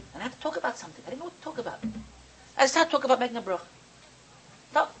packed toilet, and I had to talk about something. I didn't know what to talk about. I started talking about making a bracha.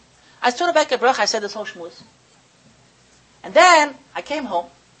 No. I stood back at Baruch, I said this whole shmuz. And then I came home,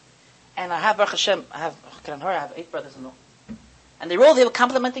 and I have Baruch Hashem, I have 8 brothers-in-law. And they were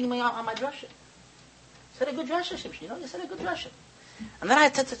complimenting me on my drasha. Said a good drasha, Shimshon, you said a good drasha. And then I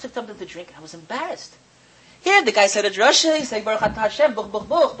took something to drink, and I was embarrassed. Here, the guy said a drasha, he said, Baruch Atah Hashem, Buch, Buch,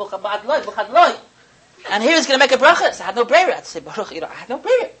 Buch, Buch Abad Loi, Buch Ad Loi. And here he's going to make a bracha. So I had no bracha. I had to say, Baruch, I had no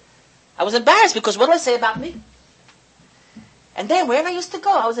bracha. I was embarrassed, because what do I say about me? And then, wherever I used to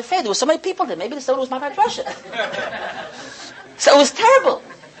go, I was afraid. There were so many people there. Maybe they thought it was my drasha. So it was terrible.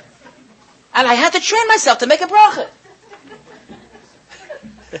 And I had to train myself to make a bracha.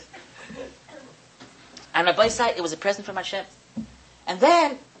 And Rabbi said it was a present from Hashem. And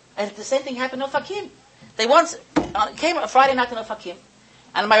then, the same thing happened in Ofakim. They once came a Friday night in Ofakim,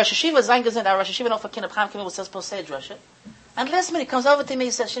 and my Rosh Hashiva, Zayin Gezin, our Rosh Hashiva in Ofakim, Abraham came in, was supposed to say a drasha. And last minute, he comes over to me,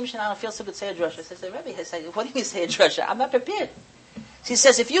 he says, Shimshon, I don't feel so good, say a drasha. I said, Rebbe, what do you mean say a drasha? I'm not prepared. He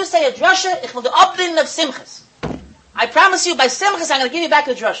says, if you say a drasha, ich will do optin of simchas. I promise you, by simchas, I'm going to give you back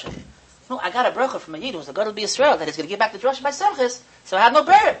the drasha. No, I got a bracha from a Yid who was a God of Israel that he's going to give back the drasha by simchas, so I had no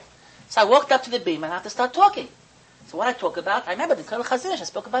prayer. So I walked up to the beam and I had to start talking. So what I talk about, I remember the Kol Chazinish, I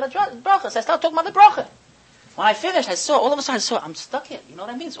spoke about a bracha, so I started talking about the bracha. When I finished, all of a sudden I'm stuck here. You know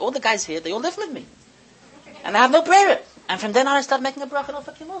what I mean? So all the guys here, they all live with me. And I have no prayer. And from then on I started making a bracha in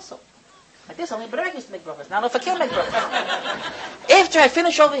Ofakim also. Like this, only Berek used to make brachas. Now Ofakim make brachas. After I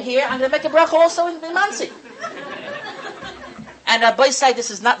finish over here, I'm going to make a bracha also in Mansi. And Rabbi said, this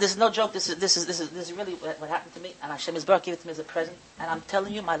is no joke, this is really what happened to me. And Hashem Yisbarach gave it to me as a present. And I'm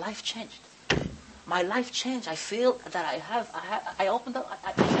telling you, my life changed. My life changed. I feel that I opened up,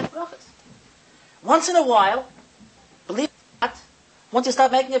 I have brachas. Once in a while, believe it or not, once you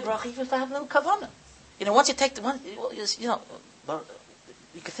start making a bracha, even if I have a little kavanah. Once you take the one, you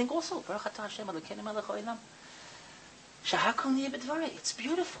can think also, Baruch Atah Hashem Elokeinu melech haolam, shehakol niyeh b'dvarei. It's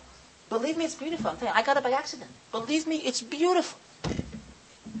beautiful. Believe me, it's beautiful. I'm telling you, I got it by accident. Believe me, it's beautiful.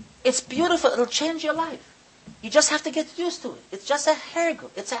 It's beautiful. It'll change your life. You just have to get used to it. It's just a hergel.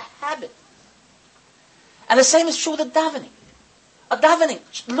 It's a habit. And the same is true with the davening. A davening.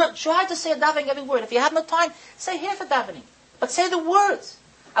 Try to say a davening every word. If you have no time, say here for davening. But say the words.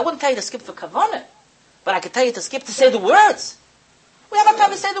 I wouldn't tell you to skip for kavanah, but I could tell you to skip to say the words. We have no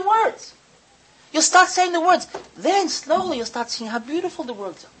time to say the words. You'll start saying the words. Then slowly you'll start seeing how beautiful the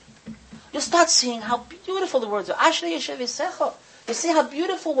words are. You'll start seeing how beautiful the words are. Ashrei yeshev yisecho. You see how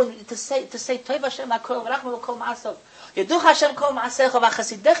beautiful when to say Tov Hashem lakol v'rachma l'kol ma'asav. Yeduch Hashem kol ma'asecha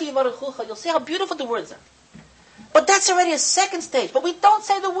v'chasidechi yivarechucha. You'll see how beautiful the words are. But that's already a second stage. But we don't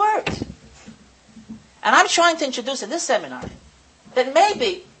say the words. And I'm trying to introduce in this seminar that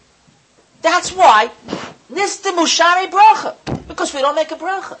maybe that's why Nista Mushari Bracha. Because we don't make a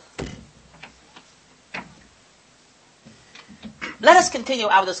bracha. Let us continue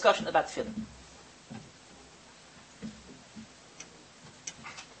our discussion about tefillin.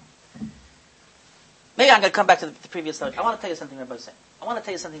 Maybe I'm going to come back to the previous story. I want to tell you something Rabbi said. I want to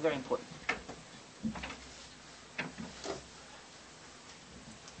tell you something very important.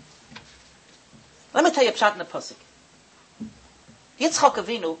 Let me tell you a pshat in the pasuk. Yitzchak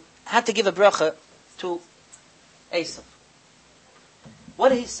Avinu had to give a bracha to Esav. What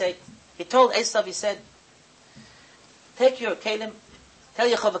did he say? He told Esav, he said, take your kelim, tell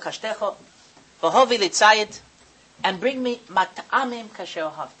Yehovah kashtecha, v'hovi litzayit, and bring me mat'amim kasher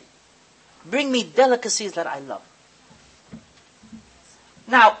ohavti. Bring me delicacies that I love.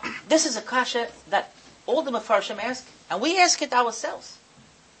 Now, this is a kasha that all the Mefarshim ask, and we ask it ourselves.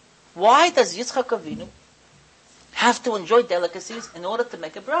 Why does Yitzchak Avinu have to enjoy delicacies in order to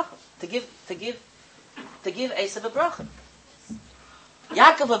make a bracha? To give Esav a bracha?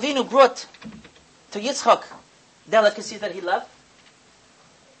 Yaakov Avinu brought to Yitzchak delicacies that he loved,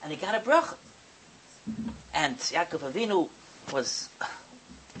 and he got a bracha. And Yaakov Avinu was,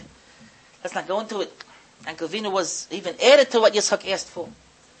 let's not go into it. Yaakov Avinu was even added to what Yitzchak asked for.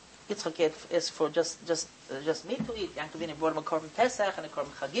 Yitzchak asked for just meat to eat. Yaakov Avinu brought him a korban Pesach and a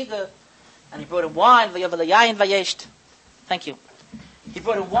korban Chagiga, and he brought him wine. Vayovel yayin vayesht. Thank you. He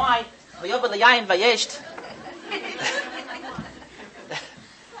brought him wine. Vayovel yayin vayesht.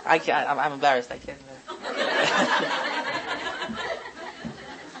 I'm embarrassed. I can't.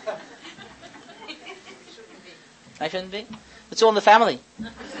 I shouldn't be. It's all in the family.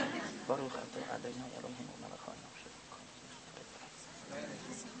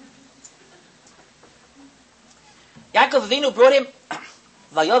 Yaakov Avinu brought him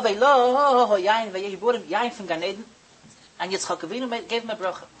he brought him yain from Gan Eden, and Yitzchak Avinu gave him a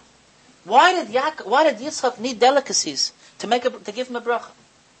bracha. Why did Yitzchak need delicacies to give him a bracha?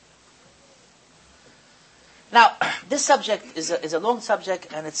 Now, this subject is a long subject,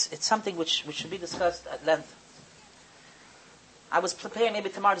 and it's something which should be discussed at length. I was preparing maybe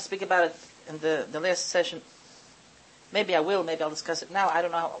tomorrow to speak about it in the last session. Maybe I will, maybe I'll discuss it now. I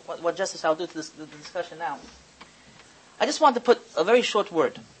don't know what justice I'll do to the discussion now. I just want to put a very short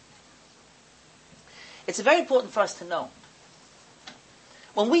word. It's very important for us to know.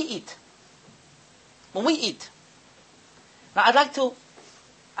 When we eat, now I'd like to,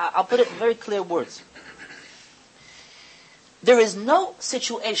 I'll put it in very clear words. There is no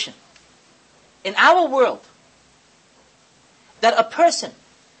situation in our world that a person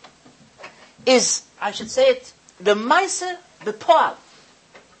is, I should say it, the meiser b'poal.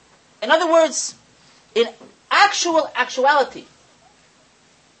 In other words, in actuality,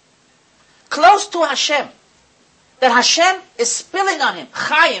 close to Hashem, that Hashem is spilling on him,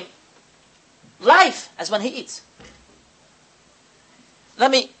 chayim, life, as when he eats. Let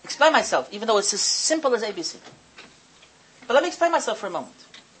me explain myself, even though it's as simple as ABC. But let me explain myself for a moment.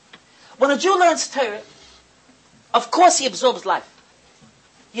 When a Jew learns Torah, of course he absorbs life.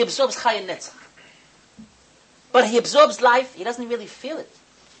 He absorbs chayim netzach. But he absorbs life, he doesn't really feel it.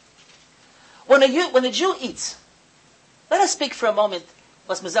 When a Jew eats, let us speak for a moment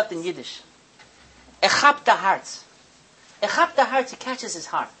what's mezakt in Yiddish. Echap the heart. Echap the heart, he catches his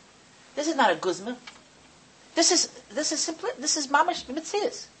heart. This is not a guzma. This is mamash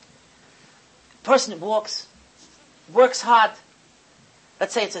mitzias. Person works hard.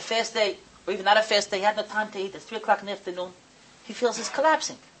 Let's say it's a fast day, or even not a fast day, he had no time to eat, it's 3 o'clock in the afternoon. He feels he's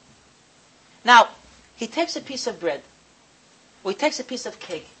collapsing. Now, he takes a piece of bread, or he takes a piece of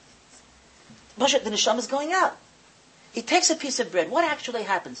cake. The neshama is going out. He takes a piece of bread. What actually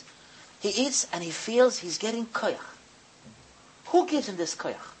happens? He eats and he feels he's getting koyach. Who gives him this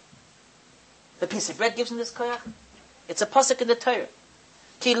koyach? The piece of bread gives him this koyach? It's a pasuk in the Torah.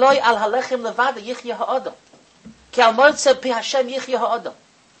 Ki loy al halechem levada yichya ha'adam. Ki al motzeh pi Hashem yichya ha'adam.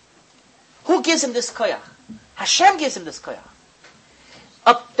 Who gives him this koyach? Hashem gives him this koyach.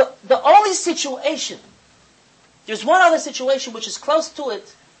 The only situation, there's one other situation which is close to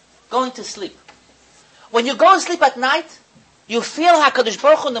it, going to sleep. When you go to sleep at night, you feel HaKadosh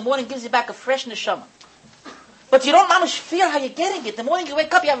Baruch Hu in the morning gives you back a fresh neshama. But you don't mamish feel how you're getting it. The morning you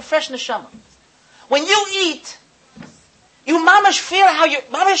wake up, you have a fresh neshama. When you eat, you mamish feel how you're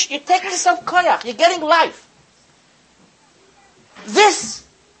taking yourself koyach, you're getting life. This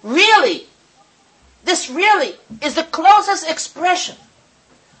really is the closest expression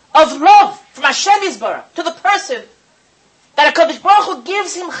of love from Hashem Yisbarach to the person that HaKadosh Baruch Hu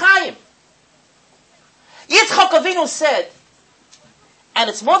gives him chayim. Yitzchak Avinu said, and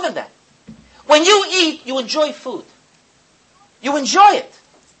it's more than that, when you eat, you enjoy food. You enjoy it.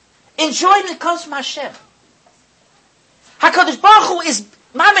 Enjoyment comes from Hashem. HaKadosh Baruch Hu is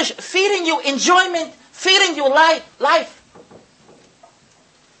mamish feeding you enjoyment, feeding you life.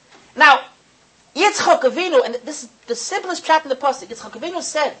 Now, Yitzchak Avinu, and this is the simplest chapter in the pasuk, Yitzchak Avinu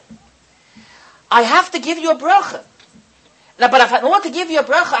said, I have to give you a bracha. Now, but if I want to give you a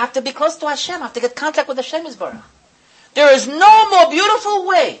bracha, I have to be close to Hashem. I have to get contact with Hashem Yisbarach. There is no more beautiful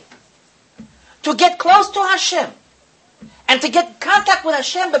way to get close to Hashem and to get contact with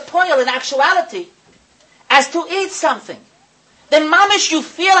Hashem b'poyel in actuality as to eat something. Then mamish, you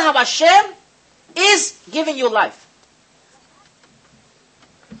feel how Hashem is giving you life.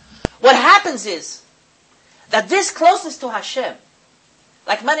 What happens is that this closeness to Hashem,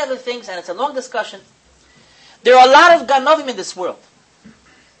 like many other things, and it's a long discussion, there are a lot of ganovim in this world.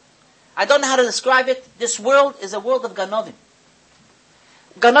 I don't know how to describe it. This world is a world of ganovim.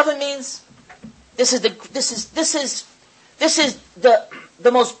 Ganovim means this is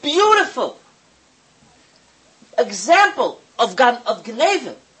the most beautiful example of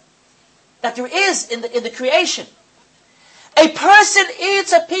gnevim that there is in the creation. A person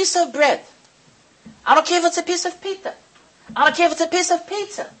eats a piece of bread. I don't care if it's a piece of pita. I don't care if it's a piece of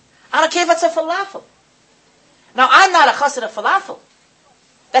pizza. I don't care if it's a falafel. Now, I'm not a chassid of falafel.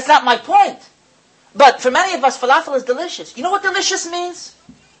 That's not my point. But for many of us, falafel is delicious. You know what delicious means?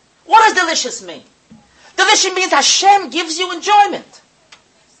 What does delicious mean? Delicious means Hashem gives you enjoyment.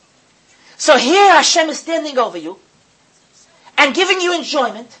 So here Hashem is standing over you and giving you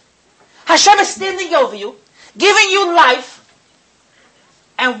enjoyment. Hashem is standing over you, giving you life.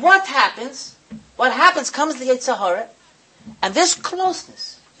 And what happens? What happens comes the Yetzer Hara, and this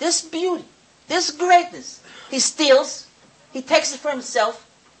closeness, this beauty, this greatness, he steals, he takes it for himself,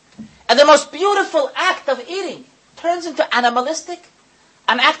 and the most beautiful act of eating turns into animalistic,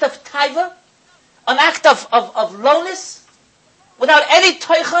 an act of taiva, an act of lowness, without any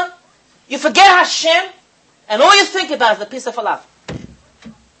toichan. You forget Hashem, and all you think about is the piece of falafel.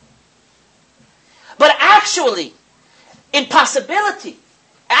 But actually, in possibility,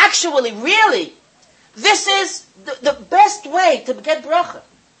 actually, really, this is the best way to get bracha.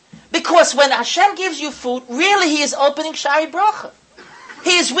 Because when Hashem gives you food, really He is opening Shari bracha.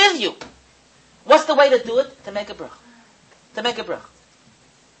 He is with you. What's the way to do it? To make a bracha. To make a bracha.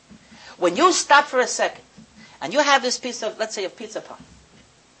 When you stop for a second, and you have this piece of, let's say, a pizza pie,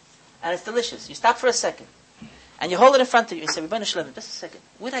 and it's delicious. You stop for a second, and you hold it in front of you, and you say, Rebbeinu Shalom, just a second,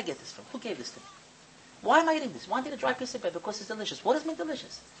 where did I get this from? Who gave this to me? Why am I eating this? Why am I eating a dry piece of bread? Because it's delicious. What does it mean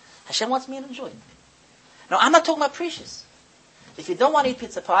delicious? Hashem wants me to enjoy it. Now, I'm not talking about precious. If you don't want to eat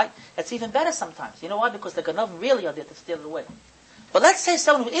pizza pie, it's even better sometimes. You know why? Because the Ganovim really are there to steal it away. But let's say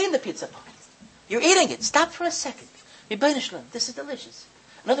someone who's eating the pizza pie. You're eating it. Stop for a second. Rebbeinu Shalom, this is delicious.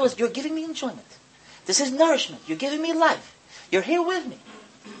 In other words, you're giving me enjoyment. This is nourishment. You're giving me life. You're here with me.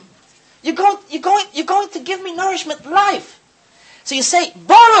 You're going to give me nourishment, life. So you say,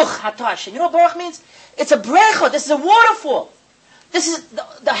 Baruch Atah Hashem. You know what Baruch means? It's a brecha. This is a waterfall. This is,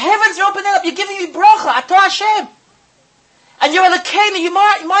 the heavens are opening up. You're giving me bracha, Atah Hashem. And you're Elokeinu, you're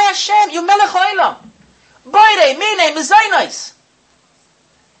my Hashem, you're Melech HaOlam. Boirei, Minei, Mezaynais.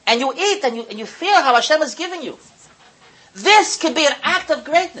 And you eat and you feel how Hashem is giving you. This could be an act of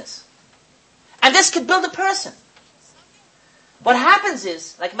greatness. And this could build a person. What happens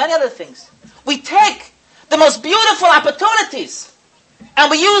is, like many other things, we take the most beautiful opportunities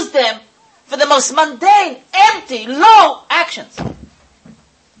and we use them for the most mundane, empty, low actions.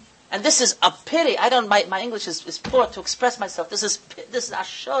 And this is a pity. My English is poor to express myself. This is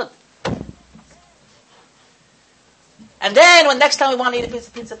ashod. And then when next time we want to eat a piece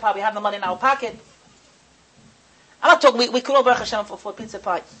of pizza pie, we have the money in our pocket. I'm not talking, we could all Baruch Hashem for pizza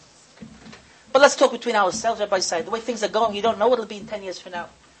pie. But let's talk between ourselves, Rabbi Said. The way things are going, you don't know what it'll be in 10 years from now.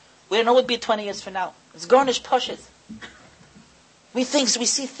 We don't know what it'll be 20 years from now. It's garnish pashit. We see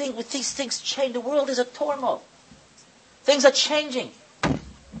things change. The world is a turmoil. Things are changing.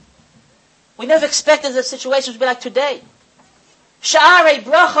 We never expected that situations would be like today. Sha'arei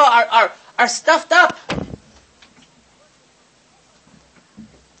bracha are stuffed up.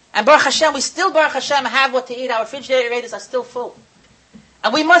 And Baruch Hashem, we still, Baruch Hashem, have what to eat. Our refrigerators are still full.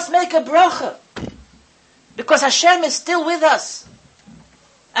 And we must make a bracha. Because Hashem is still with us.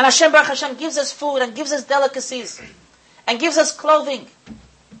 And Hashem, Baruch Hashem, gives us food and gives us delicacies. And gives us clothing.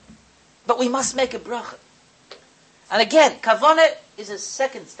 But we must make a bracha. And again, kavanah is a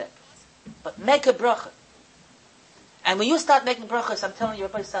second step. But make a bracha. And when you start making brachas, I'm telling you,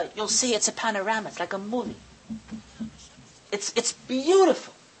 Rabbi Said, you'll see it's a panorama. It's like a movie. It's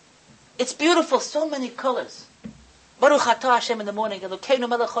beautiful. It's beautiful, so many colors. Baruch Atah Hashem in the morning. Elokeinu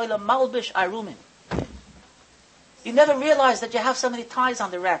melech haolam malbish arumim. You never realize that you have so many ties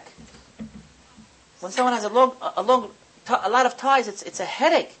on the rack. When someone has a lot of ties, it's a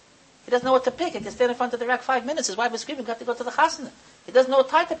headache. He doesn't know what to pick. He can stand in front of the rack 5 minutes. His wife is screaming, you have to go to the chasana. He doesn't know what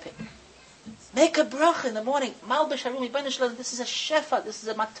tie to pick. Make a bracha in the morning. Malbish arumim. Rebbeinu Shalom, this is a shefa. This is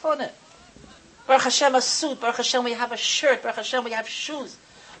a matone. Baruch Hashem a suit. Baruch Hashem we have a shirt. Baruch Hashem we have shoes.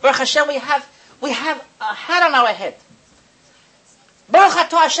 Baruch Hashem we have a hat on our head. Baruch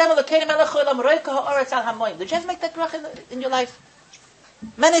Atah Hashem Elokeinu melech haolam roika ha'aretz al hamoyim. Did you ever make that bracha in your life?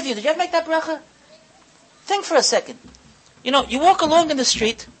 Many of you, did you ever make that bracha? Think for a second. You know, you walk along in the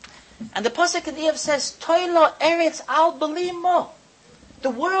street, and the pasuk in Iyov says, Toilo eretz al belimo. The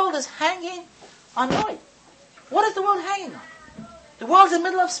world is hanging on oil. What is the world hanging on? The world is in the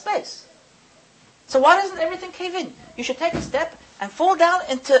middle of space. So why doesn't everything cave in? You should take a step and fall down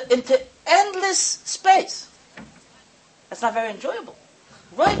into endless space. That's not very enjoyable.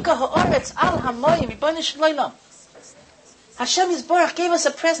 Roika ha'aretz al hamoyim rebbeinu shloim. Hashem Yisborach gave us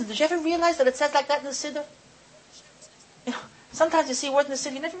a present. Did you ever realize that it says like that in the Siddur? You know, sometimes you see a word in the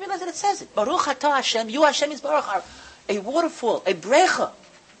Siddur, you never realize that it says it. Baruch Atah Hashem, you Hashem Yisborach are a waterfall, a brecha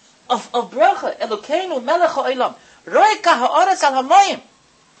of brecha. Elokeinu melech haolam. Roika ha'aretz al hamoyim.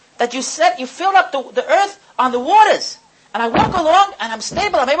 That you filled up the earth on the waters. And I walk along and I'm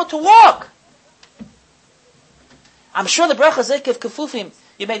stable, I'm able to walk. I'm sure the bracha zekev kefufim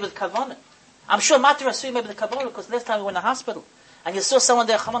you made with kavanah. I'm sure matir asur you made with the kavanah because last time we were in the hospital and you saw someone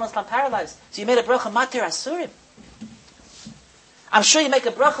there chaman aslam paralyzed. So you made a bracha matir asurim. I'm sure you make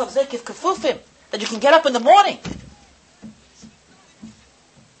a bracha of zekev kefufim that you can get up in the morning.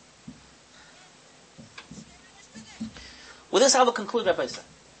 With this I will conclude, Rabbi Yisrael.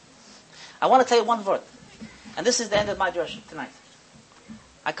 I want to tell you one word. And this is the end of my drasha tonight.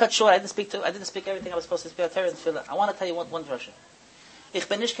 I cut short. I didn't speak everything I was supposed to speak. I want to tell you one drasha. Ich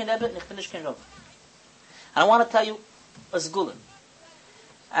bin nicht kein Rebbe, ich bin nicht kein Rav. And I want to tell you a zgula.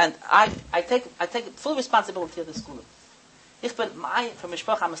 And I take full responsibility of the zgula. Ich bin from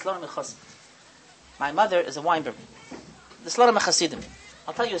Mishpach HaMeslonim Mechosim. My mother is a Weinberg. The Slonim Chasidim.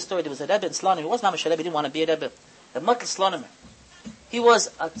 I'll tell you a story. There was a Rebbe in Slonim. He was not a Rebbe. He didn't want to be a Rebbe. A Mutl Slonim. He was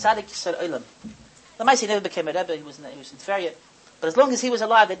a Tzaddik Yisrael Olam. The Maisi never became a Rebbe. He was in Tveria. But as long as he was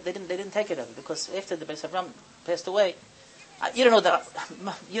alive, they didn't take it Rebbe, because after the Beis Avram passed away, you don't know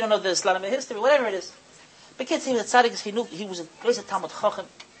the Slonim history, whatever it is. But kids, he was a Tzaddik. He was a Talmud Chacham.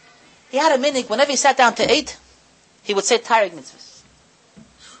 He had a minig. Whenever he sat down to eat, he would say Taryag Mitzvahs.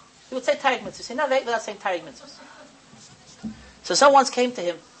 He would say Taryag Mitzvahs. He never ate without saying Taryag Mitzvahs. So someone once came to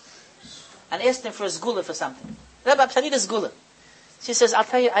him and asked him for a zgula for something. Rebbe, I need a zgula. She says, I'll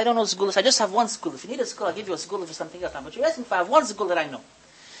tell you, I don't know zgulas. I just have one zgula. If you need a zgula, I'll give you a zgula for something else. But you're asking for, I have one zgula that I know.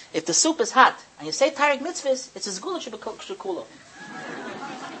 If the soup is hot and you say Taryag Mitzvahs, it's a zgula shekulo.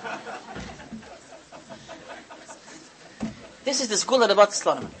 This is the zgula of the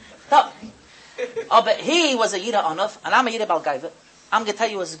Slonim. But he was a Yida Anof, and I'm a Yida Balgaiva. I'm going to tell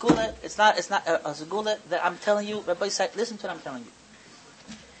you a zgula. It's not a zgula that I'm telling you. Rabbi Said, listen to what I'm telling you.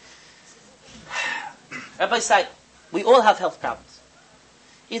 Rabbi Said, we all have health problems.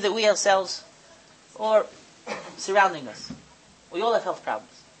 Either we ourselves or surrounding us. We all have health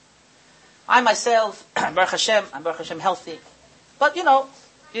problems. I myself, Baruch Hashem, healthy. But your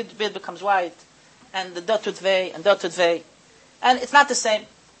beard becomes white, and the dot vei, and it's not the same.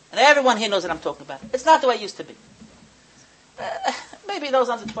 And everyone here knows what I'm talking about. It's not the way it used to be. Maybe those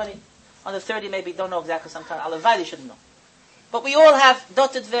under 20, under 30 maybe don't know exactly sometimes. Alavai shouldn't know. But we all have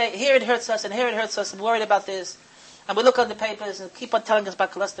dotted vei. Here it hurts us, and here it hurts us, and we're worried about this. And we look on the papers and keep on telling us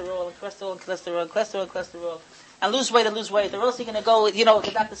about cholesterol, and lose weight. They're also going to go,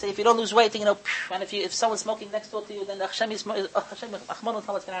 the doctor say, if you don't lose weight, and if someone's smoking next door to you, then Hashem is going to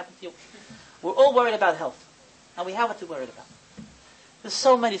happen to you. We're all worried about health. And we have what to worry about. There's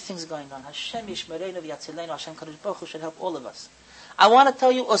so many things going on. Hashem Yishmereinu v'Yatzilenu. Hashem Kadosh Baruch Hu should help all of us. I want to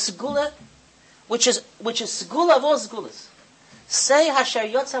tell you a segula, which is segula of all segulas. Say Asher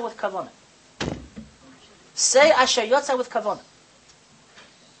Yotza with Kavanah. Say Asher Yotza with Kavanah.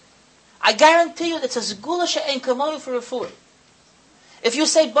 I guarantee you it's a segula she'ein kamoyu for refuah. If you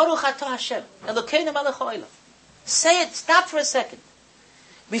say Baruch Atah Hashem, Elokeinu Melech Ha'olam, say it. Stop for a second.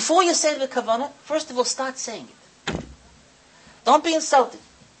 Before you say it with Kavanah, first of all, start saying it. Don't be insulted.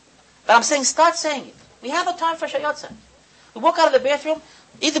 But I'm saying start saying it. We have a time for Shayotza. We walk out of the bathroom,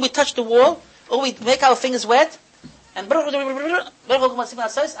 either we touch the wall, or we make our fingers wet, and we're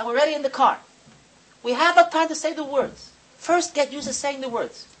ready in the car. We have a time to say the words. First, get used to saying the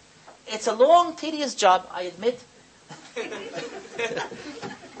words. It's a long, tedious job, I admit.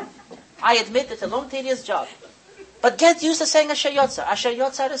 I admit it's a long, tedious job. But get used to saying Asher Yotza. Asher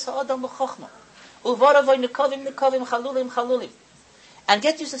Yotza is ha'adam b'chochma. Uvaravoi nikovim chalulim. And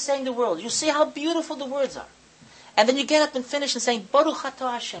get used to saying the words. You see how beautiful the words are. And then you get up and finish and saying, Baruch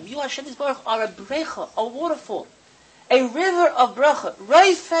Atah Hashem. You Hashem is Baruch are a brecha, a waterfall. A river of bracha.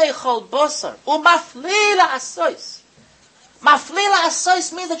 Reifei chol basar. Umaflila asois. Maflila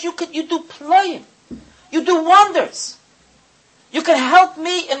asois means that you do ployim. You do wonders. You can help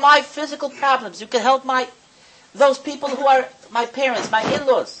me in my physical problems. You can help those people who are my parents, my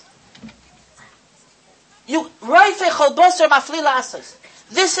in-laws.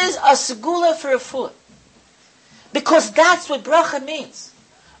 This is a segula for a fool. Because that's what bracha means.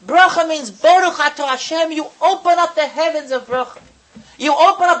 Bracha means Baruch Atah Hashem. You open up the heavens of bracha. You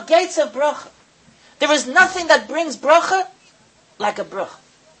open up gates of bracha. There is nothing that brings bracha like a bracha.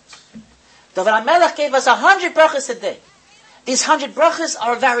 David HaMelech gave us 100 brachas a day. These 100 brachas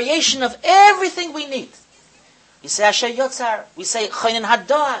are a variation of everything we need. We say Asher Yotzar. We say Chonin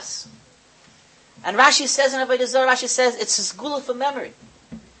Hadas. And Rashi says in Avodah Zarah, Rashi says it's a segula for memory.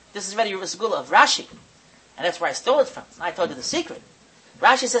 This is already a segula of Rashi. And that's where I stole it from. I told you the secret.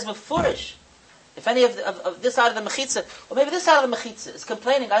 Rashi says Mefurish. If any of this side of the Mechitza, or maybe this side of the Mechitza is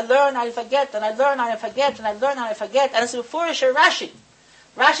complaining, I learn, I forget, and I learn, I forget, and I learn, I forget, and it's Mefurish or Rashi.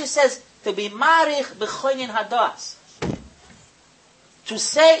 Rashi says to be marich b'choinin hadas. To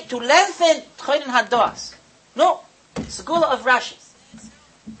lengthen choinin hadas. No, segula of Rashi.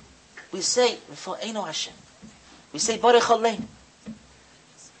 We say before Eino Hashem. We say Baruch Aleinu.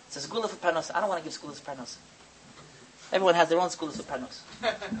 It's a segula for parnos. I don't want to give segulas for parnos. Everyone has their own segulas for parnos.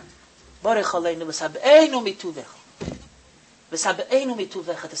 Baruch Aleinu v'sabeinu mituvecha. V'sabeinu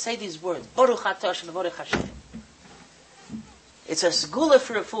mituvecha. To say these words, Baruch Atah Hashem, Baruch Hashem. It's a segula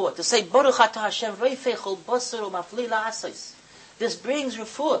for refuah. To say Baruch Atah Hashem, Reifei chol basar u'mafli la'asais. This brings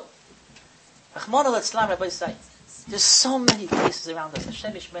refuah. Rachmana litzlan, Rabbi Say. There's so many places around us.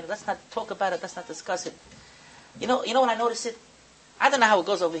 Hashem Yishmereinu. Let's not talk about it. Let's not discuss it. You know when I notice it? I don't know how it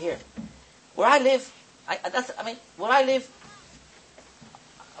goes over here. Where I live, where I live,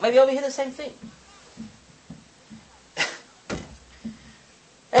 maybe over here the same thing.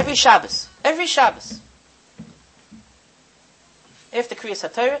 Every Shabbos. After Kriyas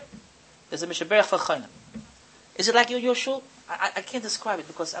HaTorah, there's a Mishaberach for Chonim. Is it like your shul? I can't describe it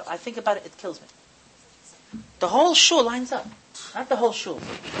because I think about it, it kills me. The whole shul lines up. Not the whole shul.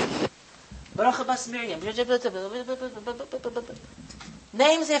 Baruch Bas Miriam.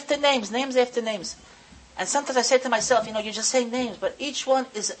 Names after names. And sometimes I say to myself, you're just saying names, but each one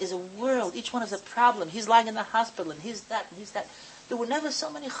is a world. Each one is a problem. He's lying in the hospital, and he's that. There were never so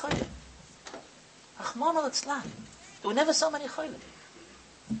many cholim. Achman al-Itzlan. There were never so many cholim.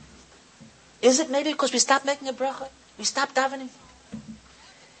 Is it maybe because we stopped making a bracha? We stopped davening?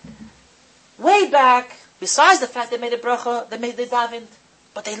 Way back, besides the fact they made a bracha, they davened,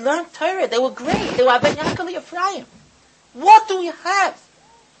 but they learned Torah. They were great. They were Ben Yaakov Ephraim. What do we have?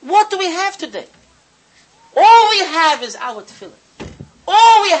 What do we have today? All we have is our tefillah.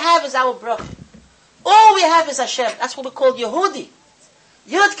 All we have is our bracha. All we have is Hashem. That's what we call Yehudi.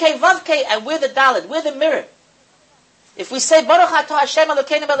 Yud Kei Vav Kei, and we're the Dalet. We're the mirror. If we say Baruch Atah Hashem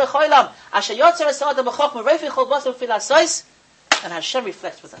Elokeinu Melech Haolam, Asher Yotzer Es Ha'adam B'Chochmah Reifi Chol Basar V'Tfilas Sois, and Hashem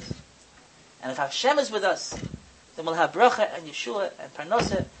reflects with us. And if Hashem is with us, then we'll have bracha and Yeshua and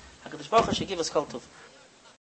Parnaseh. HaKadosh Baruch Hu should give us kol tov.